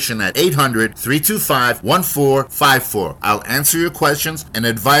consultation at 800-325-1454. I'll answer your questions and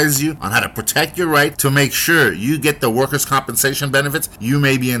advise you on how to protect your right to make sure you get the workers' compensation benefits you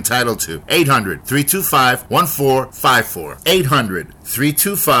may be entitled to. 800-325-1454.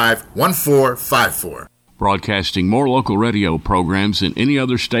 800-325-1454. Broadcasting more local radio programs than any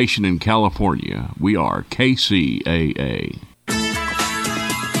other station in California. We are KCAA.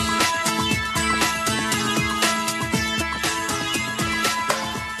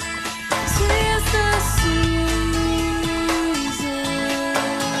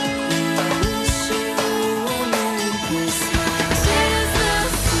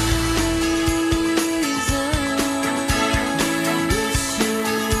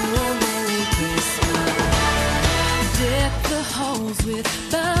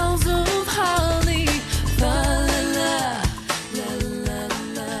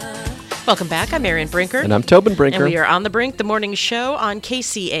 Welcome back. I'm Erin Brinker. And I'm Tobin Brinker. And we are on the Brink, the morning show on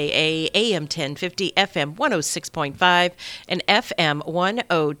KCAA, AM 1050, FM 106.5, and FM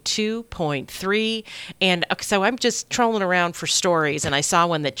 102.3. And so I'm just trolling around for stories, and I saw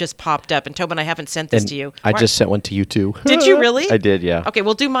one that just popped up. And Tobin, I haven't sent this to you. I just sent one to you, too. Did you really? I did, yeah. Okay,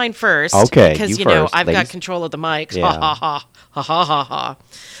 we'll do mine first. Okay, because, you first, I've ladies. got control of the mics. Yeah. Ha, ha, ha. Ha, ha, ha, ha.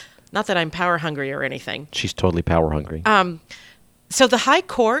 Not that I'm power hungry or anything. She's totally power hungry. So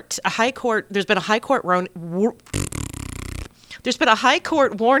the there's been a high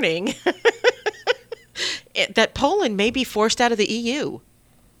court warning that Poland may be forced out of the EU.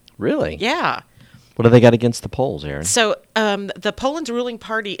 Really? Yeah. What do they got against the Poles, Aaron? So the Poland's ruling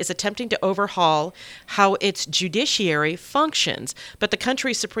party is attempting to overhaul how its judiciary functions, but the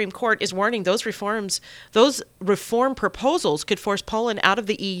country's Supreme Court is warning those reform proposals could force Poland out of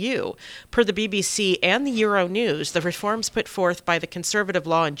the EU. Per the BBC and the Euronews, the reforms put forth by the Conservative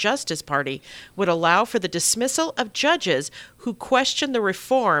Law and Justice Party would allow for the dismissal of judges who question the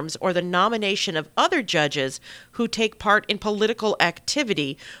reforms or the nomination of other judges who take part in political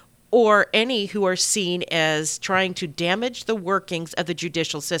activity, or any who are seen as trying to damage the workings of the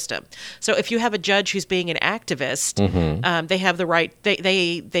judicial system. So if you have a judge who's being an activist, they have the right,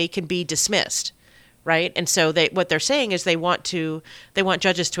 they can be dismissed, right? And so what they're saying is they want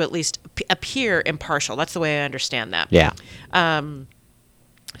judges to at least appear impartial. That's the way I understand that. Yeah.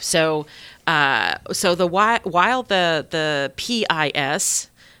 So while the PIS,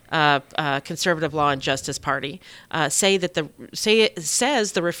 Conservative Law and Justice Party,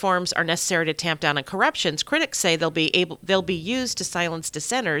 says the reforms are necessary to tamp down on corruptions, critics say they'll be used to silence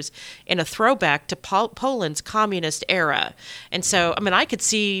dissenters in a throwback to Poland's communist era. And so, I mean, I could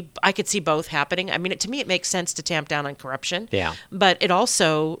see both happening. I mean, to me, it makes sense to tamp down on corruption. Yeah. But it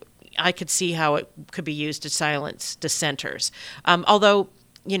also, I could see how it could be used to silence dissenters. Although,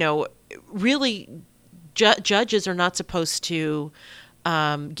 really, judges are not supposed to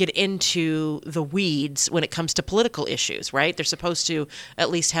get into the weeds when it comes to political issues, right? They're supposed to at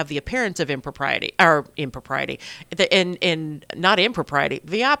least have the appearance of impropriety, the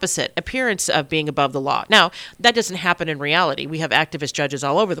opposite, appearance of being above the law. Now, that doesn't happen in reality. We have activist judges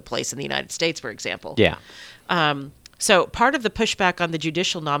all over the place in the United States, for example. Yeah. So part of the pushback on the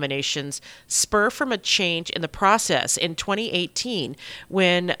judicial nominations spur from a change in the process in 2018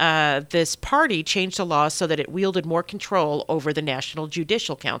 when this party changed the law so that it wielded more control over the National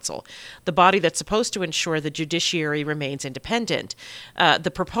Judicial Council, the body that's supposed to ensure the judiciary remains independent.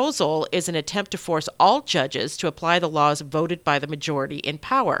 The proposal is an attempt to force all judges to apply the laws voted by the majority in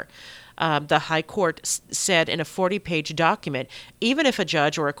power. The High Court said in a 40-page document, even if a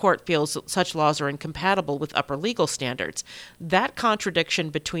judge or a court feels such laws are incompatible with upper legal standards, that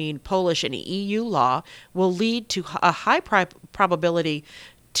contradiction between Polish and EU law will lead to a high probability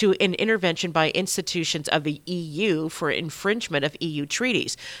to an intervention by institutions of the EU for infringement of EU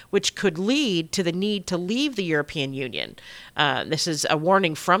treaties, which could lead to the need to leave the European Union. This is a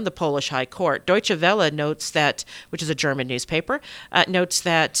warning from the Polish High Court. Deutsche Welle notes that, which is a German newspaper, notes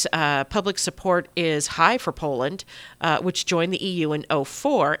that public support is high for Poland, which joined the EU in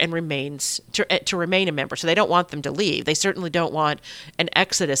 2004 and remains to remain a member. So they don't want them to leave. They certainly don't want an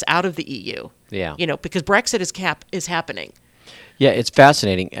exodus out of the EU. Yeah. Because Brexit is happening. Yeah, it's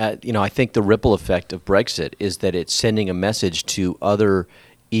fascinating. I think the ripple effect of Brexit is that it's sending a message to other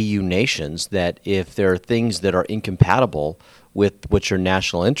EU nations that if there are things that are incompatible with what your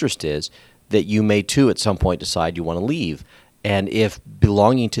national interest is, that you may too at some point decide you want to leave. And if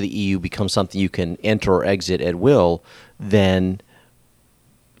belonging to the EU becomes something you can enter or exit at will, then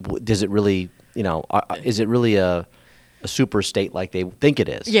does it really, is it really a super state like they think it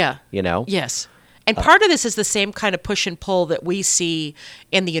is? Yeah. Yes. And part of this is the same kind of push and pull that we see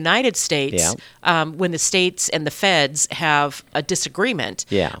in the United States when the states and the feds have a disagreement.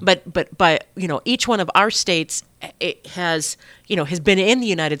 Yeah. But each one of our states has been in the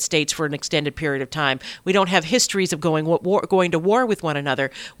United States for an extended period of time. We don't have histories of going to war with one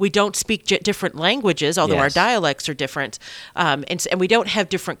another. We don't speak different languages, although our dialects are different, and we don't have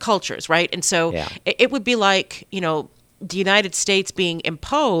different cultures, right? And so it would be like the United States being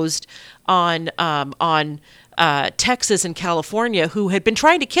imposed on Texas and California, who had been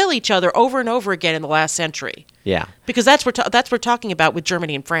trying to kill each other over and over again in the last century. Yeah, because that's what we're talking about with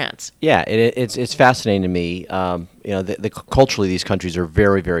Germany and France. Yeah, it's fascinating to me. Culturally, these countries are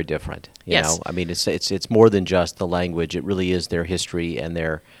very, very different. You know, I mean, it's more than just the language. It really is their history and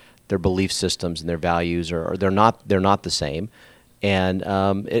their belief systems and their values, or they're not the same. And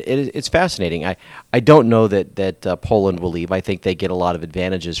it's fascinating. I don't know that Poland will leave. I think they get a lot of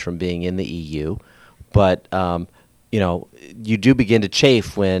advantages from being in the EU. But, you do begin to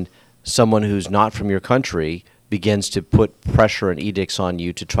chafe when someone who's not from your country begins to put pressure and edicts on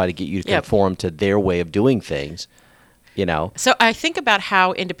you to try to get you to conform to their way of doing things. So I think about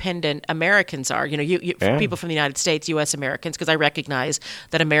how independent Americans are. People from the United States, U.S. Americans, because I recognize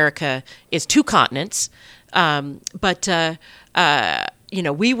that America is two continents. But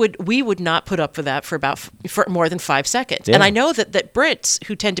we would not put up for that for more than 5 seconds. Yeah. And I know that Brits,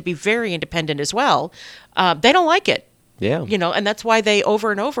 who tend to be very independent as well, they don't like it. Yeah. And that's why they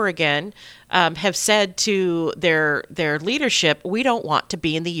over and over again have said to their leadership, we don't want to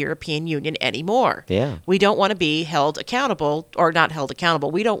be in the European Union anymore. Yeah. We don't want to be held accountable, or not held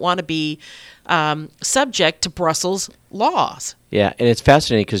accountable. We don't want to be subject to Brussels laws. Yeah, and it's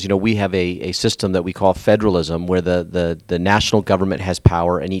fascinating because, we have a system that we call federalism, where the national government has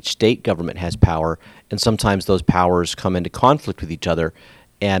power and each state government has power, and sometimes those powers come into conflict with each other.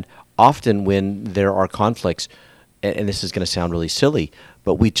 And often when there are conflicts, and this is going to sound really silly,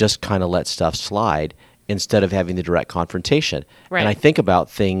 but we just kind of let stuff slide instead of having the direct confrontation. Right. And I think about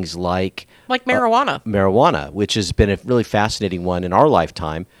things like marijuana. Which has been a really fascinating one in our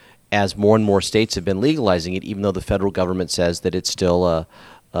lifetime, as more and more states have been legalizing it, even though the federal government says that it's still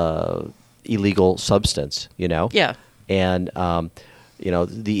a illegal substance. Yeah. And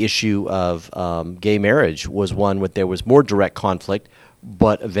the issue of gay marriage was one where there was more direct conflict,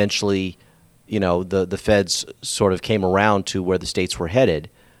 but eventually, the feds sort of came around to where the states were headed,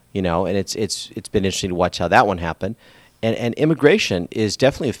 and it's been interesting to watch how that one happened. And immigration is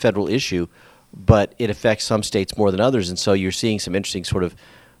definitely a federal issue, but it affects some states more than others, and so you're seeing some interesting sort of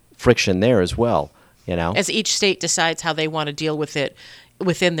friction there as well, As each state decides how they want to deal with it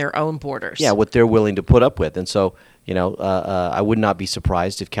within their own borders. Yeah, what they're willing to put up with. And so, I would not be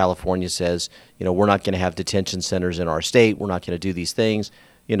surprised if California says, we're not going to have detention centers in our state, we're not going to do these things,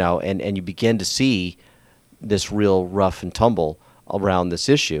 and you begin to see this real rough and tumble around this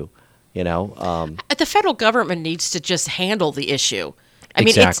issue, The federal government needs to just handle the issue. I mean,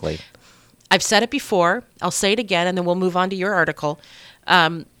 exactly. I've said it before, I'll say it again, and then we'll move on to your article,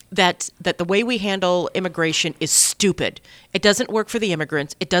 that the way we handle immigration is stupid. It doesn't work for the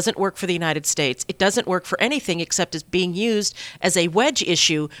immigrants. It doesn't work for the United States. It doesn't work for anything except as being used as a wedge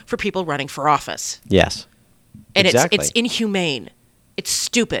issue for people running for office. Yes. And exactly. it's inhumane. It's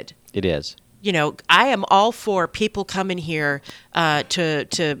stupid. It is. I am all for people coming here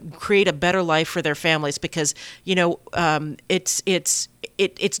to create a better life for their families because,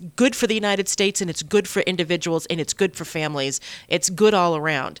 it's good for the United States and it's good for individuals and it's good for families. It's good all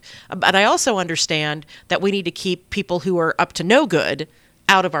around. But I also understand that we need to keep people who are up to no good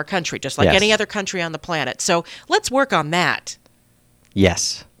out of our country, just like any other country on the planet. So let's work on that.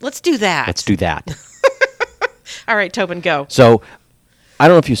 Yes. Let's do that. Let's do that. All right, Tobin, go. So I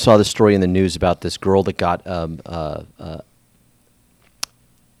don't know if you saw the story in the news about this girl that got abducted.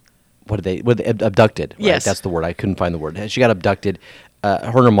 Right? Yes. That's the word. I couldn't find the word. She got abducted. Her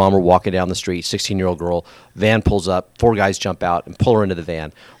and her mom were walking down the street, 16-year-old girl. Van pulls up. 4 guys jump out and pull her into the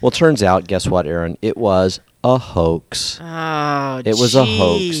van. Well, it turns out, guess what, Aaron? It was a hoax. Oh, it was a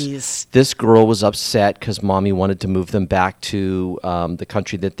hoax. This girl was upset because mommy wanted to move them back to the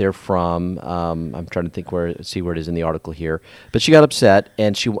country that they're from. I'm trying to think see where it is in the article here. But she got upset,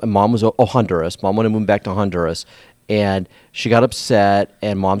 and mom was Honduras. Mom wanted to move back to Honduras. And she got upset,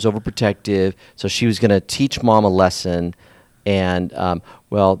 and mom's overprotective, so she was going to teach mom a lesson. And,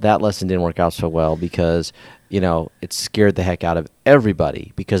 that lesson didn't work out so well because, it scared the heck out of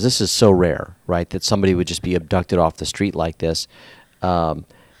everybody because this is so rare, right, that somebody would just be abducted off the street like this. Out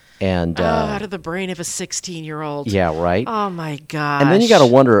of the brain of a 16-year-old. Yeah, right? Oh, my gosh. And then you got to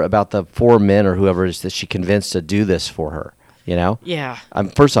wonder about the 4 men or whoever it is that she convinced to do this for her. Yeah.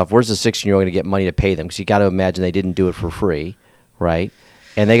 First off, where's the 16-year-old going to get money to pay them? Because you got to imagine they didn't do it for free, right?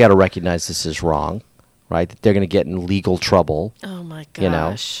 And they got to recognize this is wrong, right? That they're going to get in legal trouble. Oh my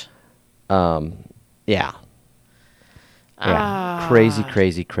gosh. Yeah. Crazy.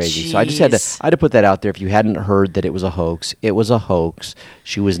 Geez. So I had to put that out there. If you hadn't heard that it was a hoax, it was a hoax.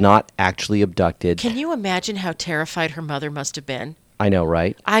 She was not actually abducted. Can you imagine how terrified her mother must have been? I know,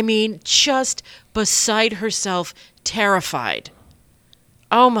 right? I mean, just beside herself, terrified.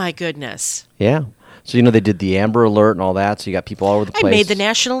 Oh, my goodness. Yeah. So, they did the Amber Alert and all that, so you got people all over the place. I made the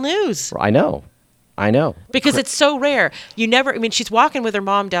national news. I know. Because it's so rare. She's walking with her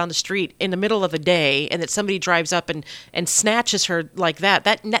mom down the street in the middle of the day, and that somebody drives up and snatches her like that.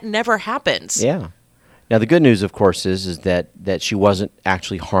 That never happens. Yeah. Now, the good news, of course, is that she wasn't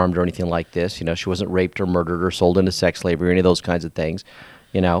actually harmed or anything like this. She wasn't raped or murdered or sold into sex slavery or any of those kinds of things,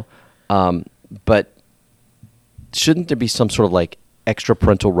 But shouldn't there be some sort of, extra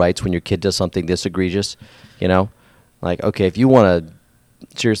parental rights when your kid does something this egregious? Like, okay, if you want to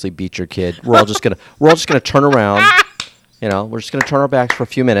seriously beat your kid, we're all just gonna turn around. We're just gonna turn our backs for a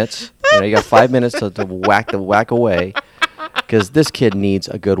few minutes. You got 5 minutes to whack away, because this kid needs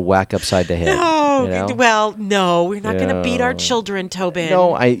a good whack upside the head. Well, no, we're not gonna beat our children, Tobin.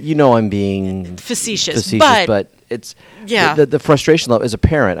 No, I'm being facetious, but it's Yeah. the frustration level as a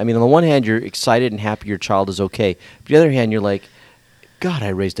parent. I mean, on the one hand, you're excited and happy your child is okay. On the other hand, you're like, God, I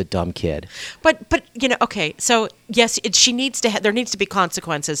raised a dumb kid. But okay, so yes, she needs to. There needs to be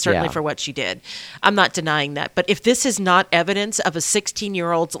consequences, certainly Yeah. for what she did. I'm not denying that. But if this is not evidence of a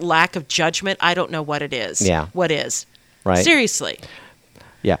 16-year-old's lack of judgment, I don't know what it is. Yeah. What is? Right. Seriously.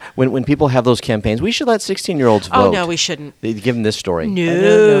 Yeah, when people have those campaigns, we should let 16-year-olds vote. Oh no, we shouldn't. They give them this story.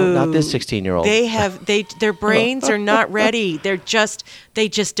 No, not this 16-year-old. Their brains are not ready. They just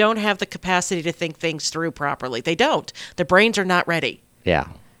don't have the capacity to think things through properly. They don't. Their brains are not ready. Yeah.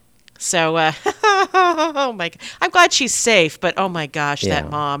 So, oh my! I'm glad she's safe, but oh my gosh, Yeah.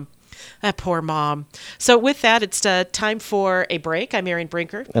 that mom, that poor mom. So with that, it's time for a break. I'm Erin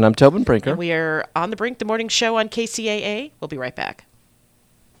Brinker, And I'm Tobin Brinker. and we are on the Brink, the morning show on KCAA. We'll be right back.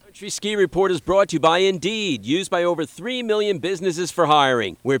 Country Ski Report is brought to you by Indeed, used by over 3 million businesses for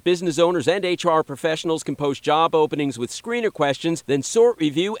hiring, where business owners and HR professionals can post job openings with screener questions, then sort,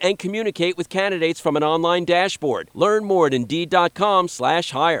 review, and communicate with candidates from an online dashboard. Learn more at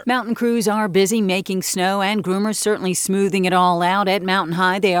Indeed.com/hire. Mountain crews are busy making snow, and groomers certainly smoothing it all out. At Mountain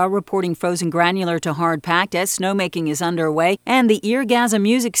High, they are reporting frozen granular to hard packed as snowmaking is underway, and the Eargasm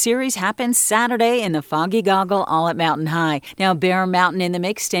Music Series happens Saturday in the Foggy Goggle, all at Mountain High. Now, Bear Mountain in the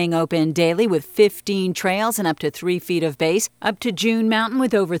mix, staying open daily with 15 trails and up to 3 feet of base. Up to June Mountain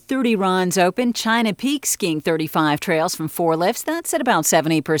with over 30 runs open. China Peak skiing 35 trails from 4 lifts. That's at about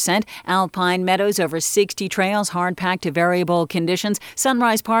 70%. Alpine Meadows over 60 trails, hard packed to variable conditions.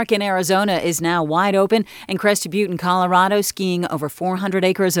 Sunrise Park in Arizona is now wide open. And Crested Butte in Colorado skiing over 400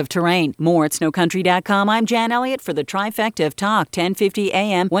 acres of terrain. More at snowcountry.com. I'm Jan Elliott for the Trifecta of Talk, 1050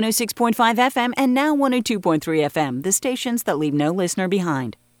 AM, 106.5 FM, and now 102.3 FM, the stations that leave no listener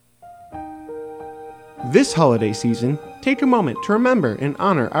behind. This holiday season, take a moment to remember and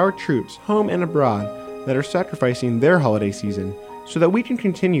honor our troops, home and abroad, that are sacrificing their holiday season so that we can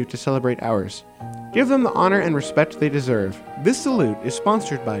continue to celebrate ours. Give them the honor and respect they deserve. This salute is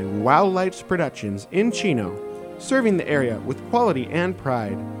sponsored by Wow Lights Productions in Chino, serving the area with quality and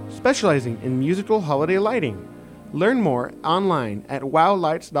pride, specializing in musical holiday lighting. Learn more online at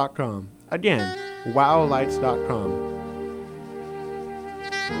wowlights.com. Again, wowlights.com.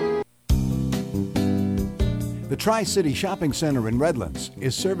 The Tri-City Shopping Center in Redlands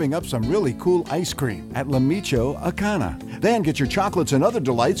is serving up some really cool ice cream at La Micho Acana. Then get your chocolates and other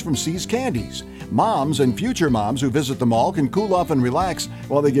delights from See's Candies. Moms and future moms who visit the mall can cool off and relax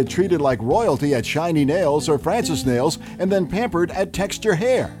while they get treated like royalty at Shiny Nails or Francis Nails and then pampered at Texture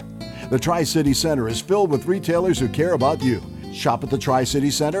Hair. The Tri-City Center is filled with retailers who care about you. Shop at the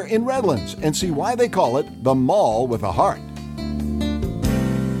Tri-City Center in Redlands and see why they call it the Mall with a Heart.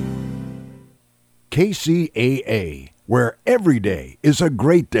 KCAA, where every day is a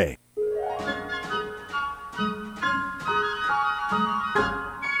great day.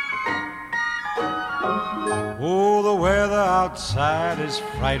 Oh, the weather outside is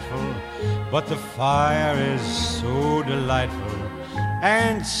frightful, but the fire is so delightful.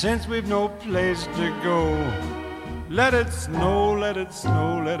 And since we've no place to go, let it snow, let it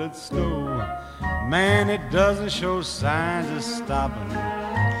snow, let it snow. Man, it doesn't show signs of stopping.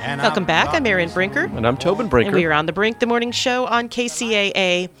 And Welcome back. I'm Erin Brinker. And I'm Tobin Brinker. And we are on the Brink, the morning show on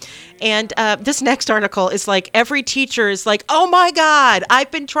KCAA. And this next article is like every teacher is like, oh my God, I've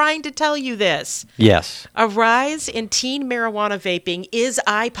been trying to tell you this. Yes. A rise in teen marijuana vaping is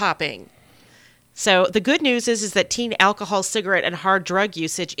eye-popping. So the good news is that teen alcohol, cigarette, and hard drug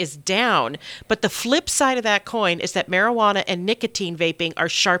usage is down. But the flip side of that coin is that marijuana and nicotine vaping are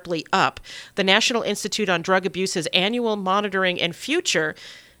sharply up. The National Institute on Drug Abuse's annual monitoring the future,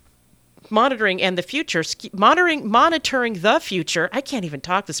 I can't even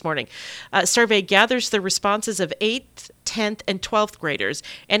talk this morning, survey gathers the responses of 8th, 10th, and 12th graders.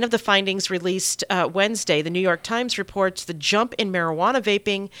 And of the findings released Wednesday, the New York Times reports the jump in marijuana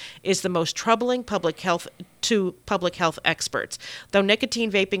vaping is the most troubling to public health experts. Though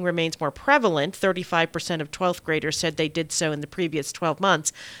nicotine vaping remains more prevalent, 35% of 12th graders said they did so in the previous 12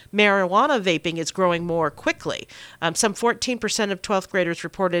 months, marijuana vaping is growing more quickly. Some 14% of 12th graders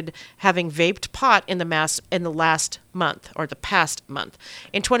reported having vaped pot in the past month.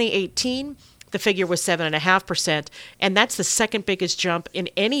 In 2018, the figure was 7.5%, and that's the second biggest jump in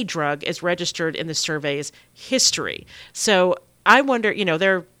any drug as registered in the survey's history. So I wonder,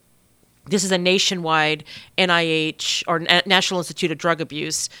 this is a nationwide NIH or National Institute of Drug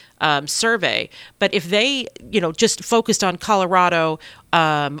Abuse survey. But if they, just focused on Colorado,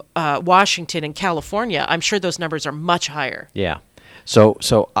 Washington, and California, I'm sure those numbers are much higher. Yeah. So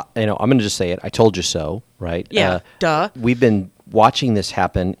I'm going to just say it. I told you so, right? Yeah. Duh. We've been watching this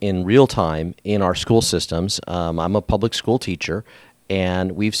happen in real time in our school systems. I'm a public school teacher,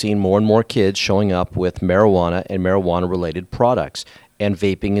 and we've seen more and more kids showing up with marijuana and marijuana-related products, and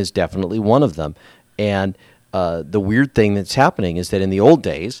vaping is definitely one of them. And the weird thing that's happening is that in the old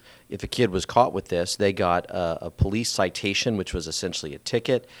days, if a kid was caught with this, they got a police citation, which was essentially a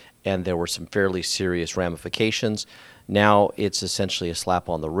ticket, and there were some fairly serious ramifications. Now it's essentially a slap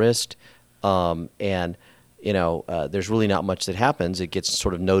on the wrist, and there's really not much that happens. It gets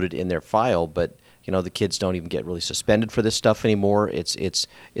sort of noted in their file, but the kids don't even get really suspended for this stuff anymore. It's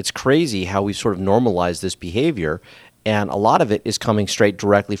crazy how we sort of normalized this behavior, and a lot of it is coming straight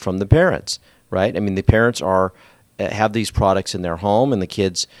directly from the parents, right? I mean, the parents have these products in their home, and the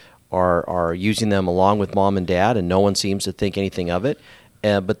kids are using them along with mom and dad, and no one seems to think anything of it.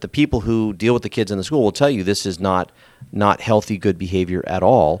 But the people who deal with the kids in the school will tell you this is not healthy, good behavior at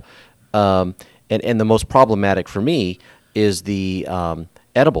all. And the most problematic for me is the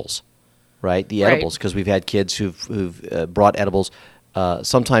edibles, right? The edibles, because we've had kids who've brought edibles.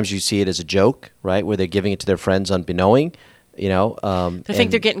 Sometimes you see it as a joke, right, where they're giving it to their friends unbeknowing. They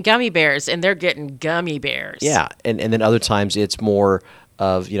think they're getting gummy bears, and they're getting gummy bears. Yeah, and then other times it's more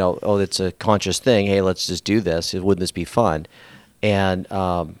of, it's a conscious thing. Hey, let's just do this. Wouldn't this be fun? And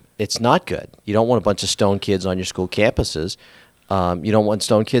it's not good. You don't want a bunch of stoned kids on your school campuses. You don't want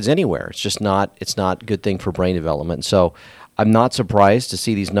stoned kids anywhere. It's just not a good thing for brain development. So I'm not surprised to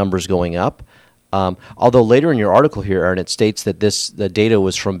see these numbers going up. Although later in your article here, Aaron, it states that the data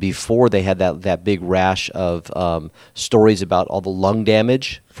was from before they had that big rash of stories about all the lung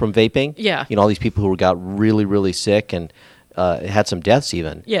damage from vaping. Yeah. All these people who got really, really sick and had some deaths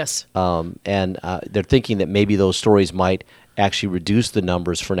even. Yes. And they're thinking that maybe those stories might actually reduce the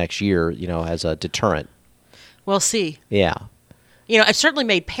numbers for next year, as a deterrent. We'll see. Yeah. It certainly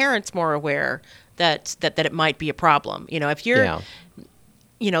made parents more aware that it might be a problem. If you're,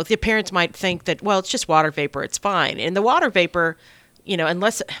 the parents might think that, well, it's just water vapor, it's fine. And the water vapor,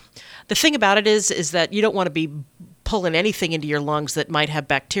 unless the thing about it is that you don't want to be pulling anything into your lungs that might have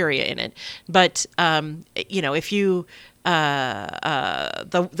bacteria in it. But if you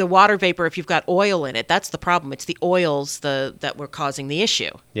the water vapor, if you've got oil in it, that's the problem. It's the oils that were causing the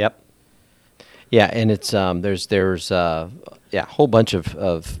issue. Yep. Yeah, and it's there's a whole bunch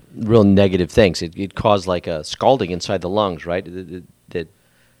of real negative things. It caused like a scalding inside the lungs, right? That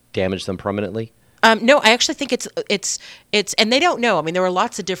damaged them permanently. No, I actually think it's, and they don't know. I mean, there were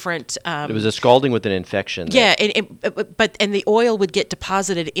lots of different. It was a scalding with an infection. Yeah, but the oil would get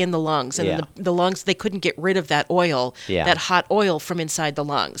deposited in the lungs, and the lungs, they couldn't get rid of that oil, that hot oil from inside the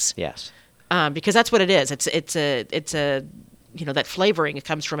lungs. Yes. Because that's what it is. It's a that flavoring, it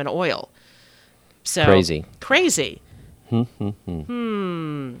comes from an oil. So crazy.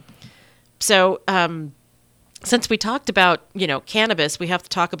 So since we talked about, cannabis, we have to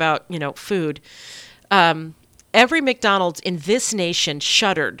talk about, food. Every McDonald's in this nation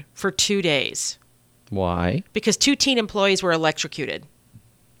shuttered for 2 days. Why? Because 2 teen employees were electrocuted.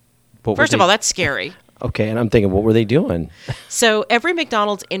 First of all, that's scary. Okay, and I'm thinking, what were they doing? So every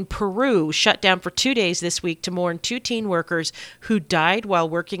McDonald's in Peru shut down for 2 days this week to mourn 2 teen workers who died while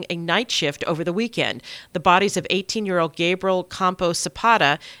working a night shift over the weekend. The bodies of 18-year-old Gabriel Campos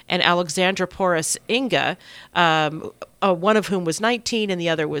Zapata and Alexandra Porras Inga, one of whom was 19 and the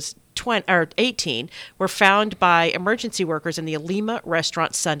other was 18, were found by emergency workers in the Alima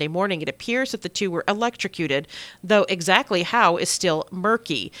restaurant Sunday morning. It appears that the 2 were electrocuted, though exactly how is still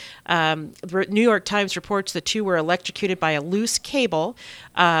murky. The New York Times reports the 2 were electrocuted by a loose cable.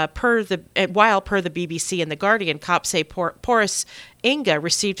 While per the BBC and The Guardian, cops say Porras Inga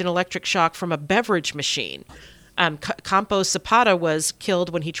received an electric shock from a beverage machine. Campos Zapata was killed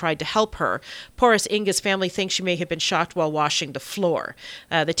when he tried to help her. Porras Inga's family thinks she may have been shocked while washing the floor.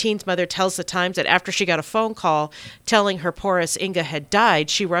 The teen's mother tells the Times that after she got a phone call telling her Porras Inga had died,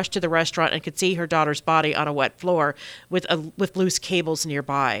 she rushed to the restaurant and could see her daughter's body on a wet floor with loose cables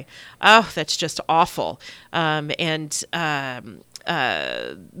nearby. Oh, that's just awful. The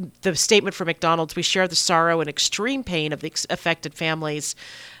statement from McDonald's: "We share the sorrow and extreme pain of the affected families."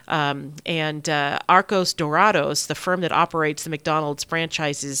 Arcos Dorados, the firm that operates the McDonald's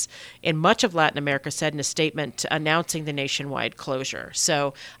franchises in much of Latin America, said in a statement announcing the nationwide closure.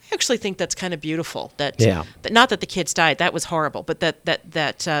 So I actually think that's kind of beautiful. That not that the kids died, that was horrible, but that the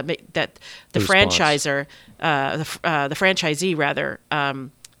franchisor, the franchisee rather,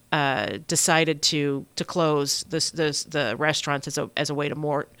 decided to close the restaurants as a way to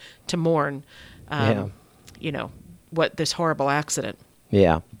mourn, what this horrible accident.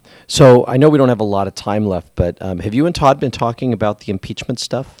 Yeah. So I know we don't have a lot of time left, but have you and Todd been talking about the impeachment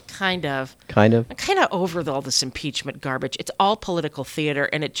stuff? Kind of. Kind of? I'm kind of over all this impeachment garbage. It's all political theater,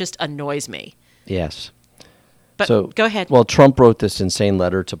 and it just annoys me. Yes. But so, go ahead. Well, Trump wrote this insane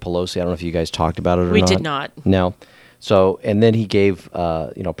letter to Pelosi. I don't know if you guys talked about it or not. We did not. No. So, and then he gave,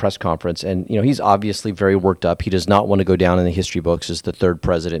 press conference, and, he's obviously very worked up. He does not want to go down in the history books as the third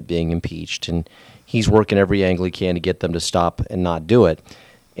president being impeached, and he's working every angle he can to get them to stop and not do it.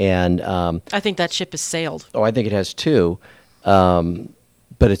 And I think that ship has sailed. Oh, I think it has too.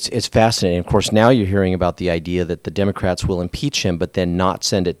 But it's fascinating. Of course, now you're hearing about the idea that the Democrats will impeach him, but then not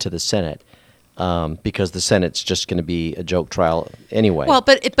send it to the Senate. Because the Senate's just going to be a joke trial anyway. Well,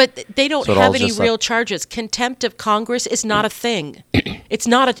 but they don't have any real like charges. Contempt of Congress is not a thing. It's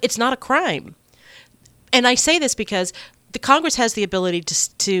not a crime. And I say this because the Congress has the ability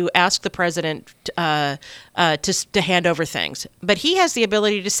to ask the president to hand over things, but he has the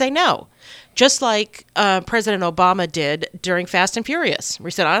ability to say no, just like President Obama did during Fast and Furious, where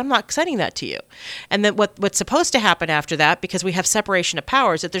he said, "I'm not sending that to you." And then what's supposed to happen after that, because we have separation of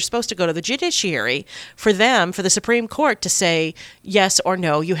powers, that they're supposed to go to the judiciary for the Supreme Court to say yes or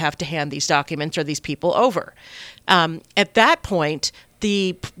no, you have to hand these documents or these people over. At that point,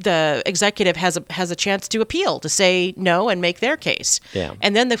 the executive has a chance to appeal, to say no and make their case. Yeah.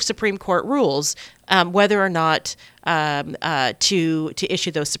 And then the Supreme Court rules whether or not to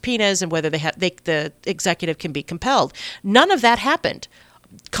issue those subpoenas and whether the executive can be compelled. None of that happened.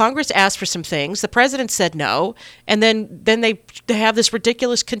 Congress asked for some things. The president said no, and then they have this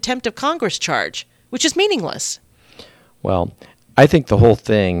ridiculous contempt of Congress charge, which is meaningless. Well, I think the whole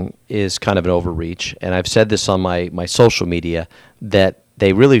thing is kind of an overreach, and I've said this on my social media, that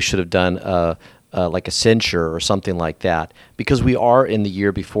they really should have done like a censure or something like that, because we are in the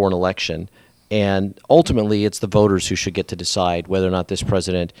year before an election, and ultimately it's the voters who should get to decide whether or not this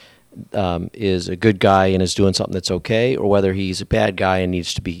president is a good guy and is doing something that's okay, or whether he's a bad guy and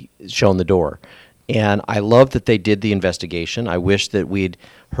needs to be shown the door. And I love that they did the investigation. I wish that we'd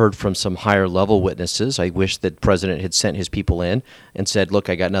heard from some higher level witnesses. I wish that the president had sent his people in and said, look,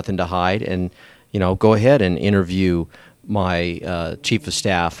 I got nothing to hide, and go ahead and interview my chief of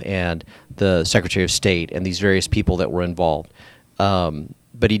staff and the secretary of state and these various people that were involved.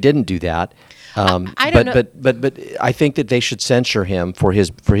 But he didn't do that. I don't know. But I think that they should censure him for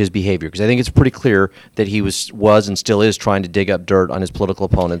his behavior, because I think it's pretty clear that he was and still is trying to dig up dirt on his political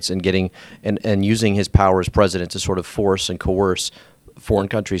opponents and getting and using his power as president to sort of force and coerce foreign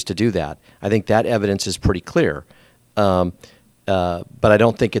countries to do that. I think that evidence is pretty clear. But I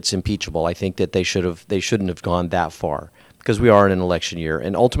don't think it's impeachable. I think that they shouldn't have gone that far, because we are in an election year,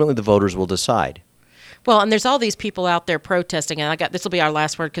 and ultimately the voters will decide. Well, and there's all these people out there protesting, and this will be our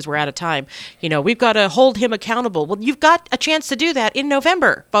last word because we're out of time. We've got to hold him accountable. Well, you've got a chance to do that in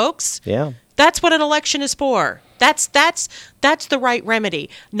November, folks. Yeah. That's what an election is for. That's the right remedy,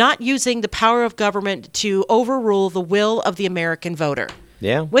 not using the power of government to overrule the will of the American voter.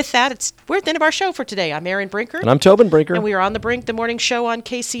 Yeah. With that, we're at the end of our show for today. I'm Erin Brinker. And I'm Tobin Brinker. And we are on The Brink, the morning show on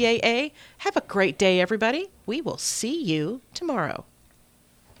KCAA. Have a great day, everybody. We will see you tomorrow.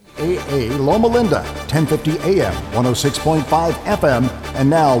 AA Loma Linda, 1050 AM, 106.5 FM, and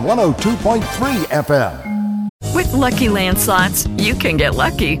now 102.3 FM. With Lucky Land Slots, you can get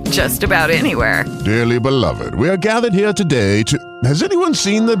lucky just about anywhere. Dearly beloved, we are gathered here today to... Has anyone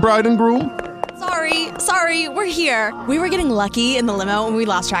seen the bride and groom? Sorry, we're here. We were getting lucky in the limo and we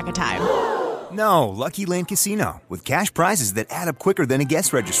lost track of time. No, Lucky Land Casino, with cash prizes that add up quicker than a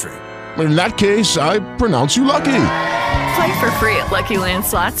guest registry. In that case, I pronounce you lucky. Play for free at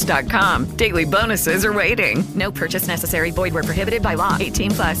LuckyLandSlots.com. Daily bonuses are waiting. No purchase necessary. Void where prohibited by law.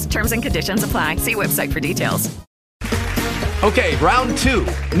 18+. Terms and conditions apply. See website for details. Okay, round two.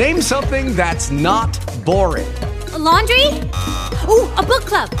 Name something that's not boring. A laundry? Ooh, a book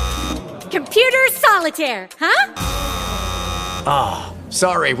club. Computer solitaire, huh? Ah,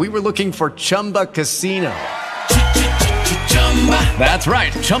 sorry. We were looking for Chumba Casino. That's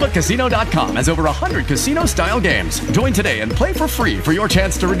right. ChumbaCasino.com has over 100 casino-style games. Join today and play for free for your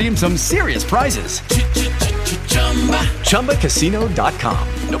chance to redeem some serious prizes. ChumbaCasino.com.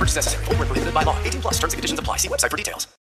 No purchase necessary. Void where prohibited by law. 18+. Terms and conditions apply. See website for details.